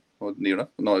last year, didn't they? Or near enough?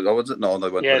 No, was it? No, they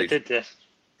weren't. Yeah, they did this.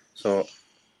 So,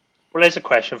 well, there's a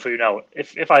question for you now.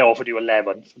 If I offered you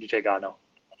 11th, would you take that now?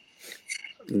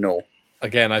 No.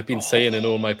 Again, I've been saying in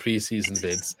all my pre-season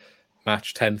bids,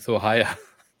 match 10th or higher.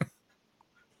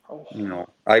 No,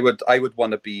 I would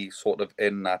want to be sort of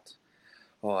in that.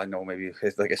 Oh, I know. Maybe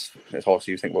it's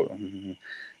obviously you think. Well,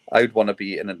 I would want to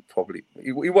be in it probably.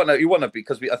 You want to be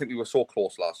because I think we were so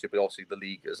close last year, but obviously the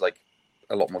league is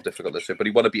a lot more difficult this year. But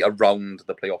you want to be around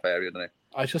the playoff area, don't you?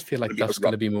 I just feel like Duff's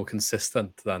going to be more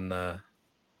consistent than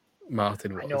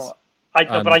Martin was. I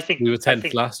know, but I think we were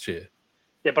 10th last year.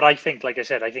 Yeah, but I think, like I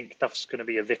said, I think Duff's going to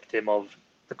be a victim of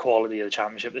the quality of the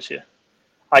championship this year.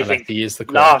 I think he is the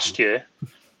quality. Last year.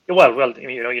 Well,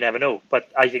 you never know. But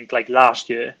I think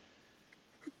last year,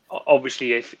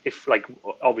 obviously, if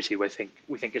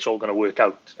we think it's all going to work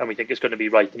out, and we think it's going to be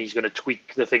right, and he's going to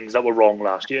tweak the things that were wrong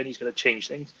last year, and he's going to change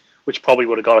things, which probably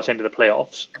would have got us into the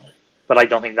playoffs. But I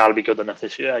don't think that'll be good enough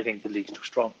this year. I think the league's too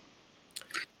strong.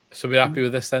 So we're happy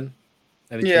with this then?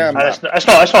 Yeah, and it's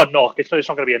not a knock. It's not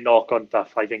going to be a knock on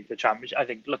Duff. I think the championship. I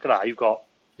think look at that. You've got.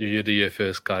 You're the year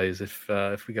first, guys. If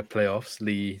we get playoffs,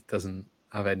 Lee doesn't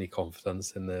have any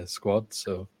confidence in the squad.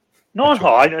 So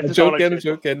I'm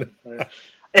joking.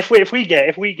 If we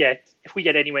get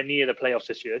anywhere near the playoffs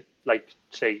this year, like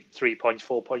say 3 points,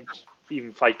 4 points,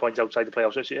 even 5 points outside the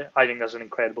playoffs this year, I think that's an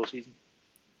incredible season.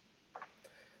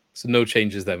 So no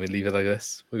changes then. We leave it like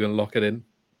this. We're going to lock it in.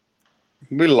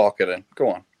 We'll lock it in. Go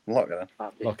on, lock it in.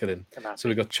 Lock it in. So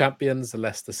we've got champions,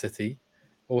 Leicester City.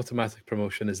 Automatic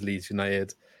promotion is Leeds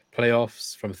United.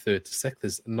 Playoffs from 3rd to 6th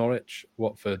is Norwich,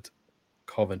 Watford,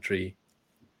 Coventry,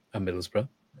 and Middlesbrough.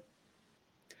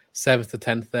 7th to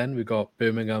 10th then, we've got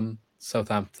Birmingham,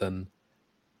 Southampton,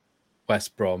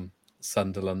 West Brom,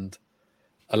 Sunderland.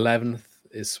 11th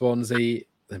is Swansea,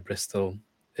 then Bristol,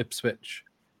 Ipswich,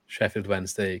 Sheffield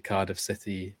Wednesday, Cardiff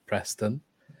City, Preston.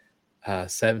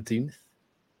 17th,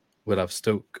 we'll have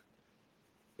Stoke,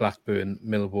 Blackburn,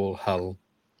 Millwall, Hull,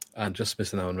 and just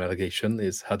missing out on relegation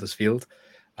is Huddersfield.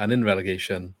 And in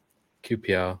relegation,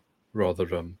 QPR,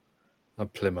 Rotherham,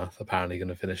 and Plymouth apparently going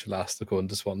to finish last according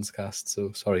to Swans cast.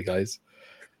 So sorry, guys.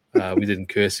 We didn't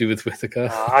curse you with Whittaker.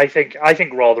 I think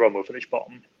Rotherham will finish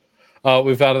bottom.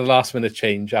 We've had a last minute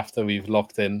change after we've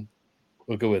locked in.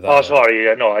 We'll go with that. Oh,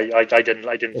 sorry. No, I didn't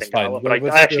That's think fine. that one.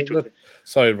 But I actually took it.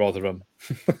 Sorry, Rotherham.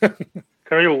 Can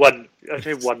I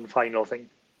do one final thing?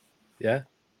 Yeah?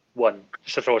 One.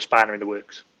 Just to throw a spanner in the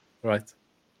works. Right.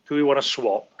 Do we want to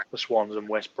swap the Swans and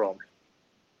West Brom?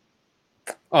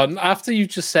 After you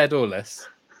just said all this,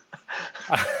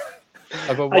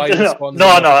 But why don't know. Swans No.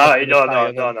 are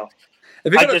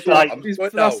If you're going to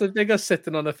that's the biggest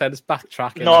sitting on the fence,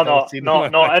 backtracking. No.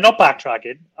 I'm not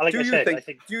backtracking. Like I said, I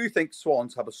think. Do you think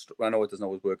Swans have I know it doesn't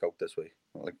always work out this way,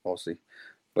 like obviously,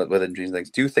 but with injuries and things.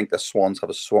 Do you think the Swans have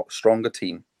a stronger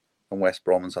team than West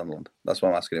Brom and Sunderland? That's what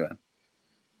I'm asking you, man.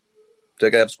 Do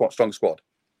they have a stronger squad?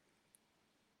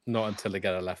 Not until they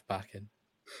get a left back in.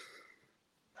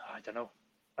 I don't know.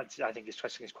 I think it's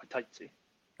quite tight. See.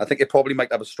 I think it probably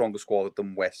might have a stronger squad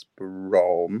than West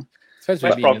Brom. West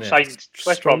Brom signed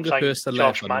Josh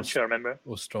Mancha, Mancha, remember?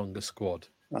 Or stronger squad.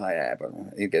 Oh yeah, but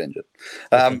he'd get injured.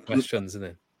 Questions, isn't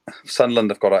it? Sunderland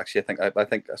have got actually. I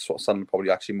think Sunderland probably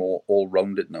actually more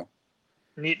all-rounded now.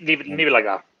 Leave it like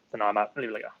that. No, I'm out. Leave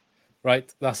it like that.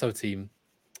 Right, that's our team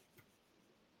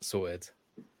sorted.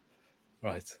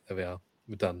 Right, there we are.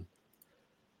 We're done.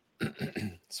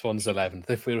 Swans 11th.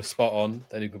 If we were spot on,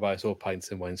 then you could buy us all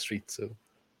pints in Wine Street. So,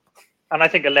 and I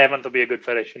think 11th will be a good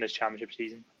finish in this championship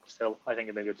season. Still, I think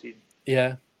it'll be a good season.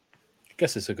 Yeah, I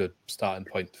guess it's a good starting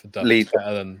point for Dub. It's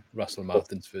better than Russell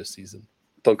Martin's first season.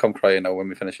 Don't come crying now when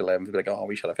we finish 11th. Be like, oh,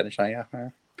 we should have finished now. Yeah.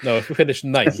 No, if we finish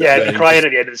 9th. Yeah, be crying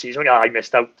at the end of the season. I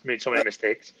missed out. Made so many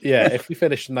mistakes. Yeah, if we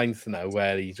finish 9th now,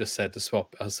 where he just said to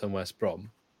swap us and West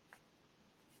Brom.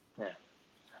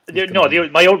 No,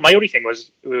 my only thing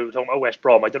was we were talking about West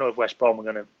Brom. I don't know if West Brom were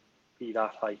going to be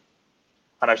that high.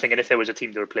 And I was thinking if there was a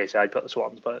team to replace it, I'd put the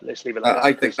Swans. But let's leave it like that.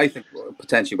 I think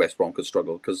potentially West Brom could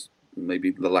struggle because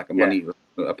maybe the lack of money,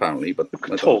 apparently. But we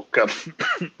could talk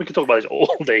about this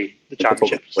all day. The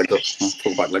championships.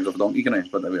 Talk about legs of a donkey, can I?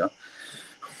 But there we are.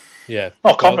 Yeah.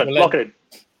 Oh, confident. Lock it in.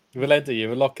 We'll end the year.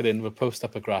 We'll lock it in. We'll post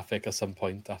up a graphic at some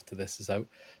point after this is out.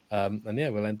 And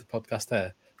we'll end the podcast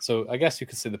there. So I guess you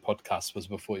could say the podcast was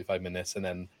about 45 minutes, and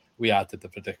then we added the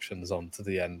predictions on to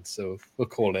the end. So we'll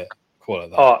call it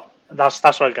that. Oh, that's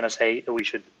what I was going to say. That we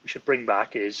should bring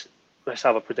back is let's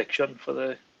have a prediction for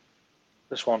the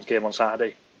Swans game on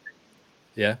Saturday.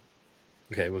 Yeah.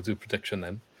 Okay, we'll do prediction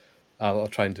then. I'll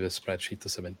try and do a spreadsheet or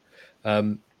something. All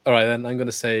right, then I'm going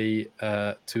to say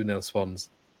 2-0 Swans.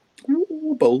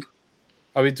 Ooh, bold.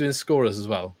 Are we doing scorers as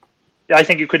well? Yeah, I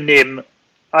think you could do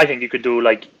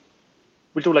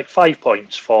we'll do 5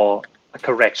 points for a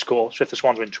correct score. So if the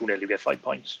Swans win 2-0, you get 5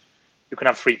 points. You can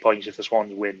have 3 points if the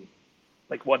Swans win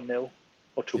 1-0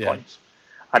 or 2 points.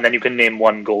 And then you can name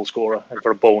one goal scorer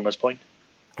for a bonus point.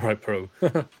 All right, pro.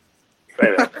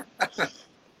 Very well.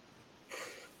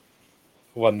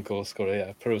 One goal scorer,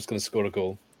 yeah. Pro's going to score a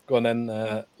goal. Go on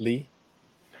then, Lee.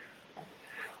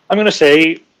 I'm going to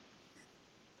say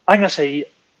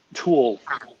 2-2.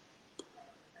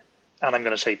 And I'm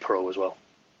going to say Pro as well.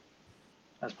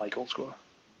 That's my goal scorer.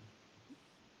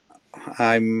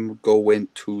 I'm going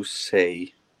to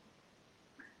say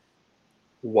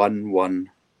 1-1.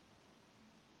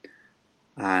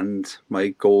 And my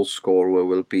goal scorer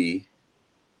will be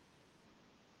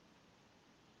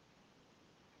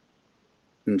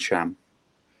Ncham.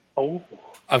 Oh,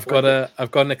 I've got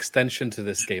an extension to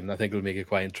this game that I think will make it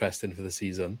quite interesting for the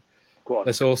season. Go on.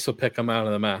 Let's also pick a man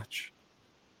of the match.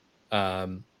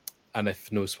 And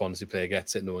if no Swansea player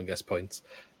gets it, no one gets points.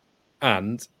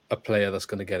 And a player that's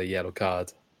going to get a yellow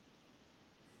card.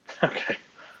 Okay.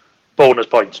 Bonus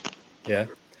points. Yeah.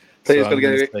 Player's going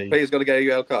to get a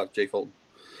yellow card, Jay Fulton.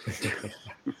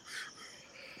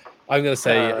 I'm going to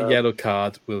say a yellow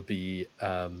card will be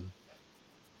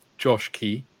Josh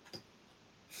Key.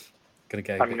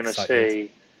 I'm going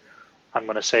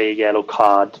to say a yellow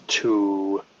card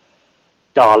to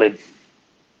Darling.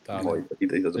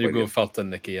 You go Fulton,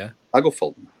 Nicky, yeah? I'll go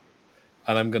Fulton.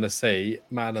 And I'm going to say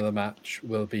man of the match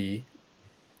will be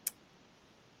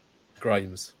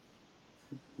Grimes.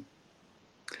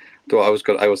 I was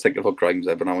thinking about Grimes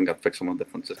there, but now I'm going to pick someone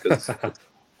different.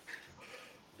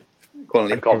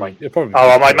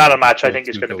 My man of the match, I think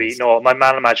is going to be my man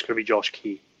of the match is going to be Josh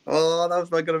Key. Oh, that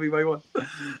was not going to be my one.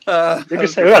 You can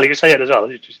say it as well.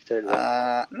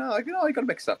 No, I got to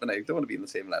mix up, and I don't want to be in the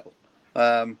same level.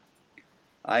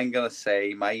 I'm going to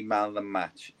say my man of the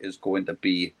match is going to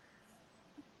be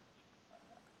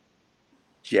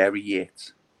Jerry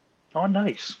Yates. Oh,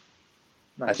 nice.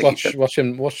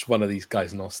 Watch one of these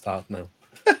guys not start now.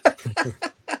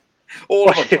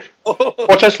 Watch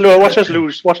us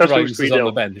lose 3-0 on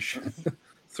the bench.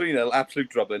 3-0, absolute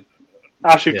drubbing.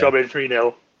 Absolute drubbing,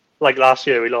 3-0. Like last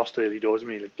year, we lost early doors. I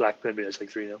mean, like Blackburn beat us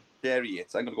 3-0. Jerry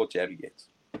Yates. I'm going to go Jerry Yates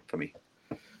for me.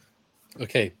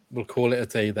 Okay, we'll call it a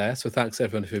day there. So thanks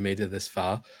everyone who made it this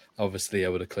far. Obviously, I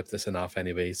would have clipped this in half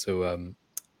anyway. So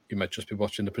you might just be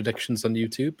watching the predictions on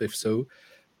YouTube. If so,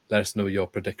 let us know your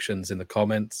predictions in the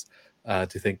comments. Do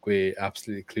you think we're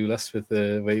absolutely clueless with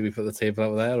the way we put the table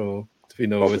out there, or Do we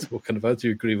know what we're talking about? Do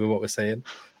you agree with what we're saying?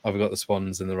 Have we got the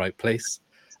Swans in the right place?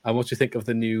 And what do you think of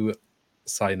the new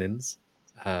signings?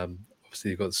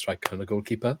 Obviously, you've got the striker and a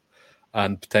goalkeeper,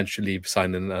 and potentially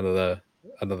signing another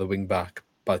wing back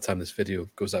by the time this video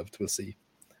goes out. We'll see.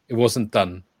 It wasn't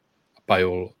done by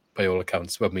all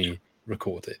accounts when we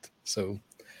recorded. So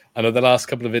I know the last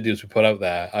couple of videos we put out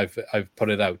there, I've put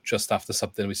it out just after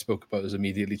something we spoke about was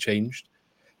immediately changed.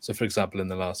 So, for example, in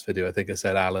the last video, I think I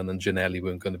said Alan and Janelli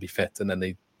weren't going to be fit, and then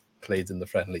they played in the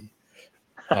friendly.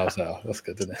 I was like, oh, that's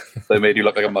good, isn't it? They made you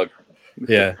look like a mug.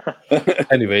 Yeah.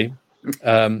 Anyway,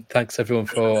 thanks everyone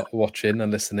for watching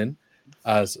and listening.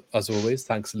 As always,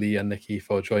 thanks Lee and Nikki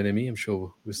for joining me. I'm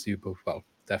sure we'll see you both. Well,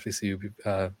 definitely see you.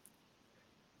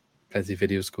 Plenty of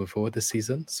videos going forward this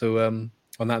season. So,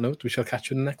 on that note, we shall catch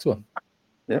you in the next one.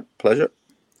 Yeah, pleasure.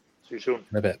 See you soon.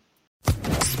 In a bit.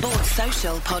 Sports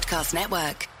Social Podcast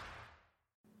Network.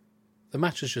 The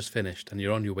match has just finished and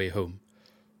you're on your way home.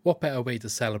 What better way to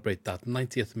celebrate that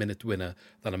 90th minute winner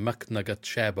than a McNugget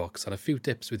share box and a few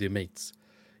dips with your mates?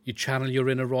 You channel your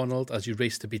inner Ronald as you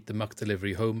race to beat the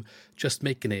McDelivery home, just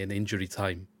making it in injury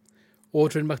time.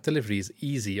 Ordering McDelivery is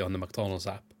easy on the McDonald's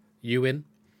app. You in?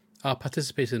 Our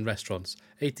participating restaurants,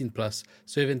 18 plus,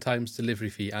 serving times, delivery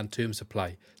fee and terms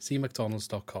apply. See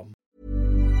mcdonalds.com.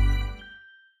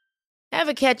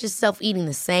 Ever catch yourself eating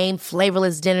the same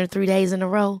flavorless dinner 3 days in a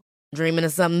row? Dreaming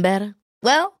of something better?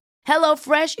 Well,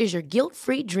 HelloFresh is your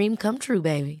guilt-free dream come true,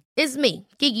 baby. It's me,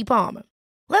 Keke Palmer.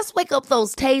 Let's wake up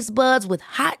those taste buds with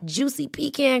hot, juicy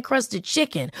pecan-crusted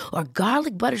chicken or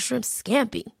garlic butter shrimp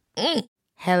scampi.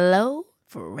 Hello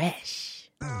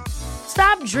Fresh.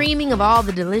 Stop dreaming of all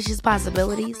the delicious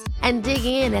possibilities and dig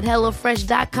in at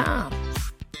HelloFresh.com.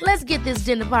 Let's get this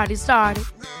dinner party started.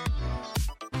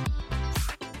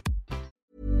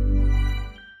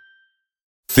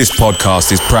 This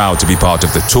podcast is proud to be part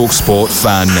of the TalkSport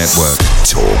Fan Network.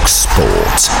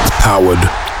 TalkSport. Powered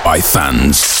by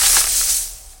fans.